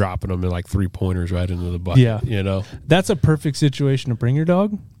dropping them in like 3-pointers right into the bucket. Yeah. That's a perfect situation to bring your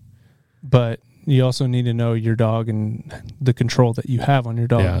dog, but you also need to know your dog and the control that you have on your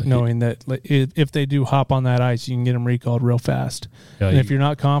dog, knowing that if they do hop on that ice, you can get them recalled real fast. Yeah, and if you're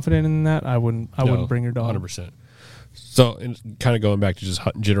not confident in that, I wouldn't bring your dog. 100%. So, and kind of going back to just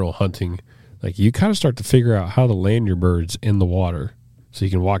general hunting, like you kind of start to figure out how to land your birds in the water, so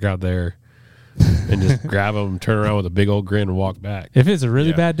you can walk out there and just grab them, turn around with a big old grin, and walk back. If it's a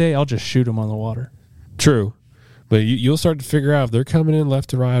really bad day, I'll just shoot them on the water. True, but you'll start to figure out if they're coming in left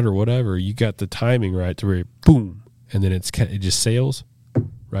to right or whatever. You got the timing right to where boom, and then it just sails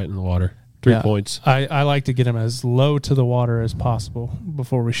right in the water. 3 points. I like to get them as low to the water as possible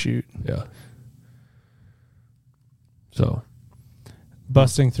before we shoot. Yeah. So,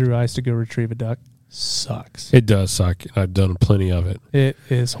 busting through ice to go retrieve a duck sucks. It does suck. I've done plenty of it. It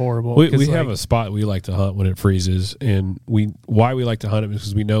is horrible. We have a spot we like to hunt when it freezes, and why we like to hunt it is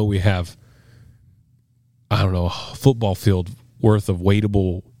because we know we have, I don't know, a football field worth of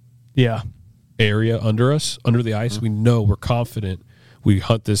wadeable area under us, under the ice. Mm-hmm. We know, we're confident. We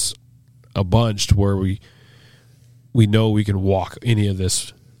hunt this a bunch to where we know we can walk any of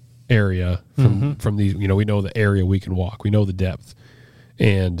this area from these, we know the area we can walk. We know the depth.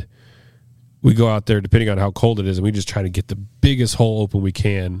 And we go out there, depending on how cold it is, and we just try to get the biggest hole open we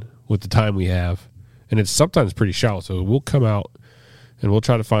can with the time we have. And it's sometimes pretty shallow, so we'll come out and we'll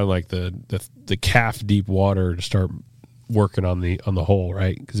try to find like the calf deep water to start working on the hole,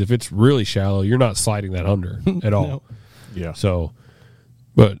 right? Because if it's really shallow, you're not sliding that under at all. No. Yeah. So,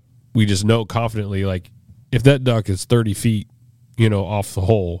 but we just know confidently, like if that duck is 30 feet, off the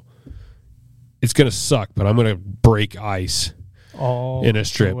hole, it's going to suck, but I'm going to break ice all in a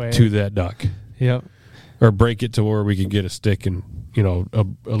strip to that duck. Yep. Or break it to where we can get a stick and,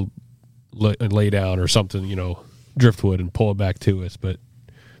 lay down or something, driftwood and pull it back to us. But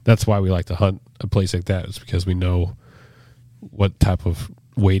that's why we like to hunt a place like that, is because we know what type of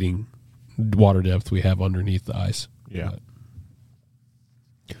wading water depth we have underneath the ice. Yeah.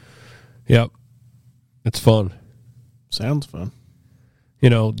 Yep. It's fun. Sounds fun.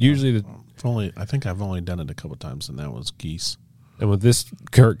 Usually I think I've only done it a couple times, and that was geese. and with this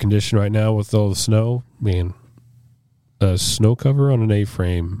current condition right now with all the snow, man, a snow cover on an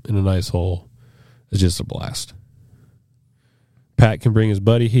A-frame in a nice hole is just a blast. Pat can bring his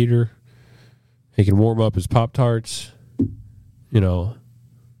buddy heater. He can warm up his Pop-Tarts,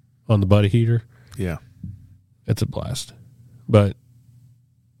 on the buddy heater. Yeah. It's a blast. But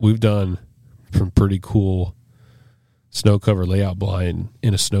we've done some pretty cool snow cover layout blind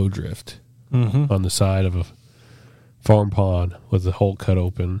in a snowdrift on the side of a farm pond with the hole cut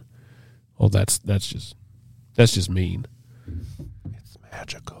open. Oh, that's just mean. It's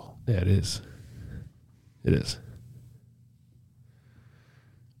magical. Yeah, it is. It is.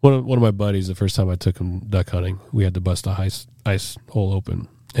 One of my buddies, the first time I took him duck hunting, we had to bust a ice hole open,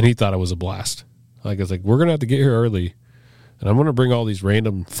 and he thought it was a blast. I was like, we're going to have to get here early, and I'm going to bring all these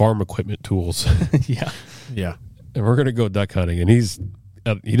random farm equipment tools. Yeah. Yeah. And we're going to go duck hunting, and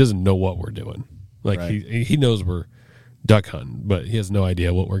he doesn't know what we're doing. Like, Right. he knows we're duck hunting, but he has no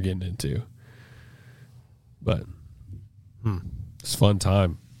idea what we're getting into. But it's a fun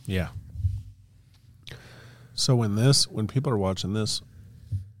time. Yeah. So when people are watching this,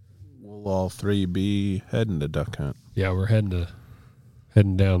 we'll all three be heading to duck hunt. Yeah, we're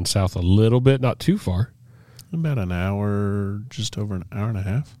heading down south a little bit, not too far. About an hour, just over an hour and a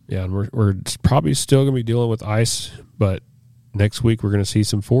half. Yeah, and we're probably still going to be dealing with ice, but next week we're going to see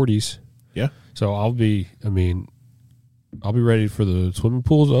some 40s. Yeah. So I'll be ready for the swimming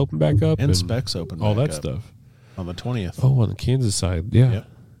pools to open back up. And specs open all back that up stuff. on the 20th. Oh, on the Kansas side. Yeah. Yep.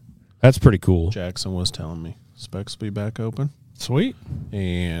 That's pretty cool. Jackson was telling me specs will be back open. Sweet.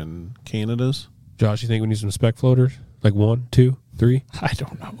 And Canada's. Josh, you think we need some spec floaters? Like 1, 2, 3? I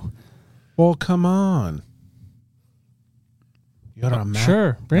don't know. Well, come on. You're a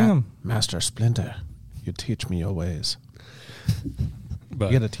Sure, bring them. Master Splinter. You teach me your ways.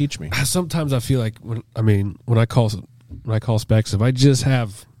 But You got to teach me. sometimes I feel like when I call specs, if I just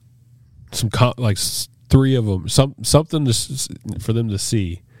have some three of them, something for them to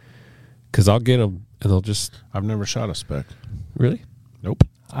see, because I'll get them and they'll just I've never shot a spec. really. Nope.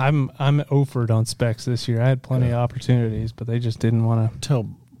 I'm offered on specs this year. I had plenty of opportunities, but they just didn't want to. Tell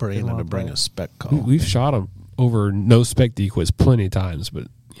Brandon wanna to bring play. a spec call. We've shot them over no spec decoys plenty of times, but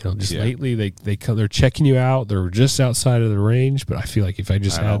just Yeah. lately they come, they're checking you out. They're just outside of the range, but I feel like if I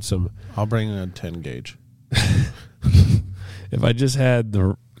just I know. had some, I'll bring a 10 gauge. if I just had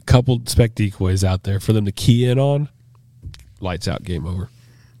the couple spec decoys out there for them to key in on, lights out, game over.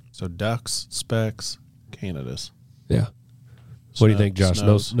 So ducks, specs, Canada's. Yeah. What do you think, Josh?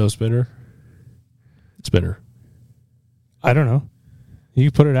 Snows. No spinner? Spinner. I don't know. You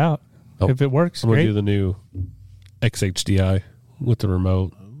put it out. Oh, If it works, I'm going to great. do the new XHDI with the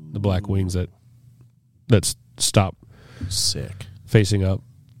remote, the black wings that stop Sick. facing up.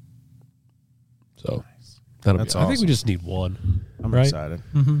 So that'll That's be. I think awesome. we just need one. I'm Right? excited.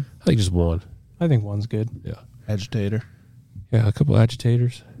 Mhm. I think just one. I think one's good. Yeah. Agitator. Yeah, a couple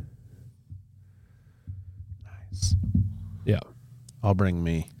agitators. Nice. Yeah. I'll bring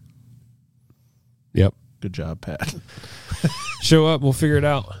me. Yep. Good job, Pat. Show up. We'll figure it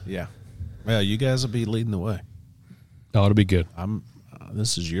out. Yeah. Well, you guys will be leading the way. Oh, it'll be good.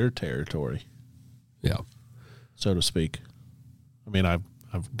 This is your territory, Yeah. so to speak. I mean, I've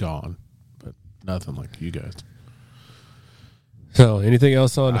gone, but nothing like you guys. So, anything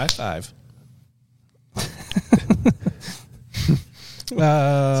else on? High five. Is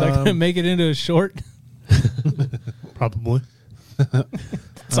that going to make it into a short? Probably.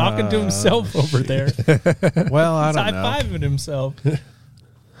 Talking to himself over there. Well, I He's don't know. high-fiving himself.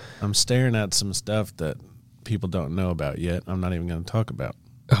 I'm staring at some stuff that people don't know about yet. I'm not even going to talk about.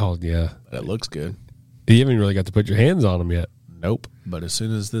 Oh, yeah. But it looks good. You haven't really got to put your hands on them yet. Nope. But as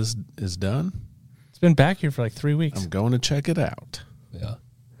soon as this is done, It's been back here for like 3 weeks. I'm going to check it out. Yeah.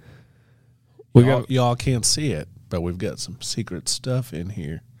 We got Y'all can't see it, but we've got some secret stuff in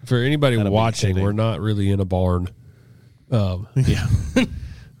here. for anybody That'll be watching. hitting. We're not really in a barn. Yeah.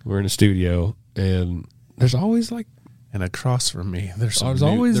 We're in a studio, and there's always like And across from me, there's some There's new,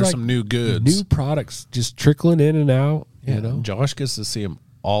 always, there's like, some new goods. new products just trickling in and out. Yeah, You know, Josh gets to see them,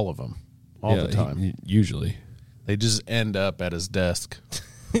 all of them, all Yeah, the time. usually. They just end up at his desk.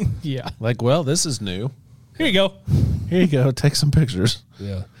 Yeah. Like, well, this is new. Here you go. Here you go. Take some pictures.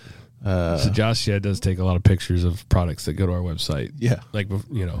 Yeah. So Josh does take a lot of pictures of products that go to our website. Yeah. Like,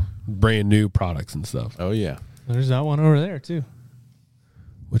 brand new products and stuff. Oh, yeah. There's that one over there, too.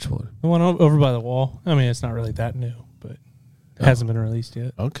 Which one? The one over by the wall. I mean, it's not really that new, but it hasn't been released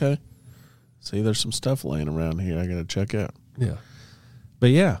yet. Okay. See, there's some stuff laying around here I got to check out. Yeah. But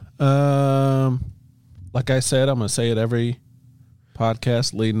yeah, like I said, I'm going to say it every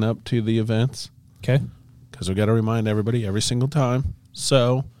podcast leading up to the events. Okay. Because we got to remind everybody every single time.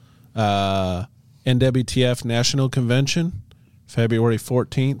 So, NWTF National Convention, February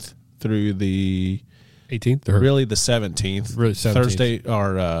 14th through the 18th or really the 17th. Really 17th. Thursday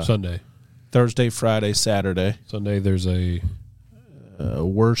or Sunday. Thursday, Friday, Saturday. Sunday there's a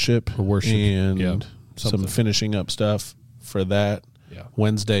Worship and yeah, some something. finishing up stuff for that. Yeah.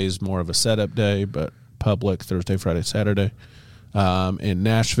 Wednesday is more of a setup day, but public Thursday, Friday, Saturday in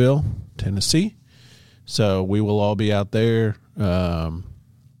Nashville, Tennessee. So we will all be out there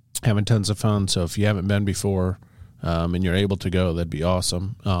having tons of fun. So if you haven't been before and you're able to go, that'd be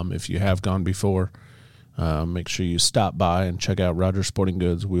awesome. If you have gone before, make sure you stop by and check out Rogers Sporting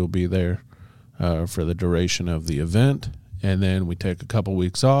Goods. We'll be there for the duration of the event. And then we take a couple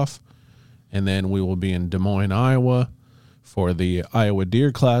weeks off. And then we will be in Des Moines, Iowa for the Iowa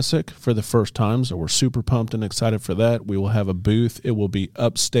Deer Classic for the first time. So we're super pumped and excited for that. We will have a booth. It will be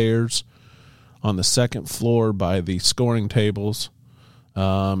upstairs on the second floor by the scoring tables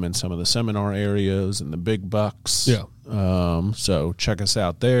and some of the seminar areas and the big bucks. Yeah. So check us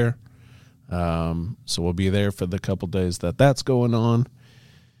out there. So we'll be there for the couple days that's going on.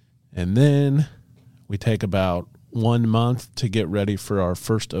 And then we take about 1 month to get ready for our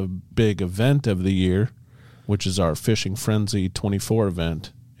first big event of the year, which is our Fishing Frenzy 24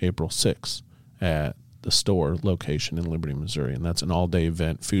 event, April 6th at the store location in Liberty, Missouri. And that's an all-day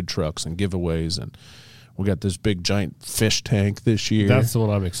event, food trucks and giveaways. And we got this big, giant fish tank this year. That's the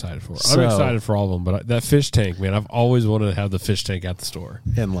one I'm excited for. So- I'm excited for all of them, but that fish tank, man, I've always wanted to have the fish tank at the store.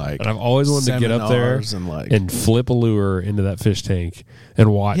 And like, And I've always wanted to get up there seminars and like, and flip a lure into that fish tank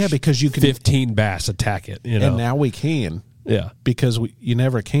and watch because you can 15 bass attack it. You know? and now we can. Yeah. Because you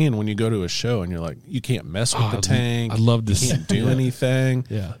never can when you go to a show and you're like, you can't mess with the tank. I'd love to You can't do anything.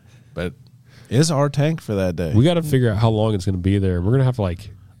 Yeah. But it's our tank for that day. We got to figure out how long it's going to be there. We're going to have to like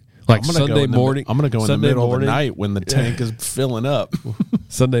I'm gonna Sunday morning. I'm going to go in the Sunday middle morning, of the night when the tank is filling up.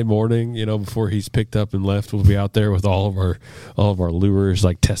 Sunday morning, before he's picked up and left, we'll be out there with all of our lures,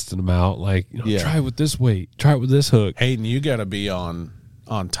 like testing them out. Like, try it with this weight, try it with this hook. Hayden, you got to be on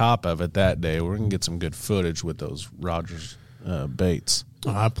top of it that day. We're going to get some good footage with those Rogers baits.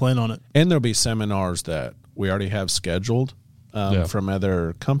 I plan on it. And there'll be seminars that we already have scheduled from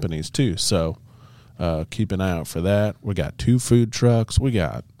other companies too. So keep an eye out for that. We got 2 food trucks. We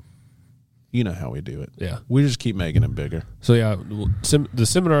got, you know how we do it. Yeah. We just keep making it bigger. So yeah, the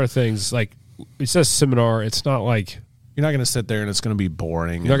seminar things, like it says seminar, it's not like You're not going to sit there and it's going to be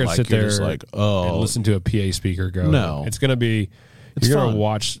boring. you're not going like, to sit there just like, and listen to a PA speaker go. No. It's going to be It's you're going fun. to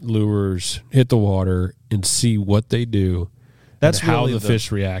watch lures hit the water and see what they do. That's and how really the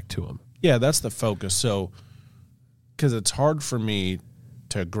fish react to them. Yeah, that's the focus. So, because it's hard for me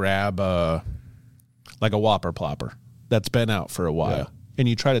to grab a whopper plopper that's been out for a while, Yeah. and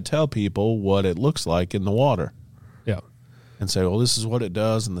you try to tell people what it looks like in the water, Yeah. and say, "Well, this is what it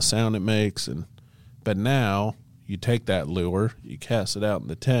does and the sound it makes." But now you take that lure, you cast it out in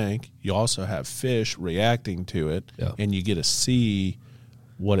the tank. You also have fish reacting to it, Yeah. and you get to see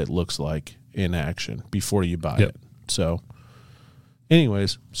what it looks like in action before you buy Yep. it. So.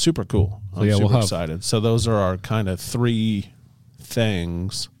 Anyways, super cool. I'm yeah, super we'll have- excited. So those are our kind of 3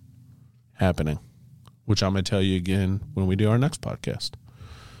 things happening, which I'm going to tell you again when we do our next podcast.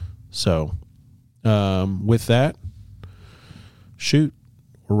 So with that, shoot,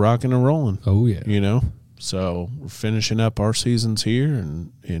 we're rocking and rolling. Oh yeah. So we're finishing up our seasons here,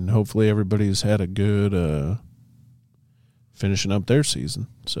 and hopefully everybody's had a good finishing up their season.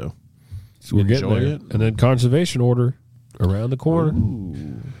 So We're getting enjoy there. it. And then conservation order around the corner.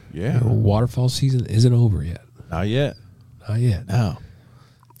 Ooh, yeah, Waterfall season isn't over yet. not yet. Not yet. No.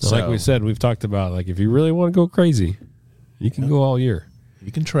 So like we said, we've talked about, like, if you really want to go crazy, you can go all year.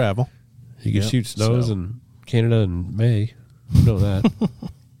 you can travel. You can Yep. shoot snows So- in Canada in May. You know that.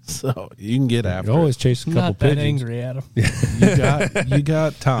 So you can get You after can always chase a couple Not that pigeons. angry at him. it. You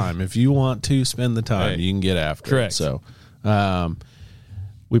got time. If you want to spend the time, Right. you can get after Correct. it. So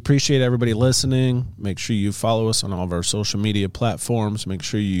we appreciate everybody listening. Make sure you follow us on all of our social media platforms. Make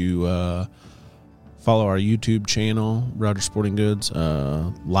sure you follow our YouTube channel, Rogers Sporting Goods.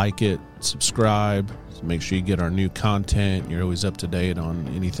 Like it, subscribe. So make sure you get our new content. You're always up to date on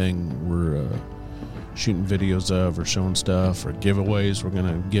anything we're shooting videos of, or showing stuff, or giveaways we're going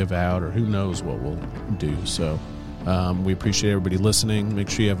to give out, or who knows what we'll do. So we appreciate everybody listening. Make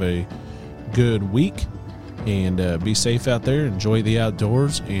sure you have a good week, and be safe out there. Enjoy the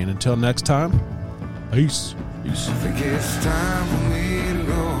outdoors. And until next time, peace. I think it's time for me to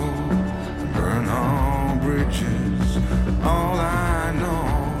go, burn all bridges.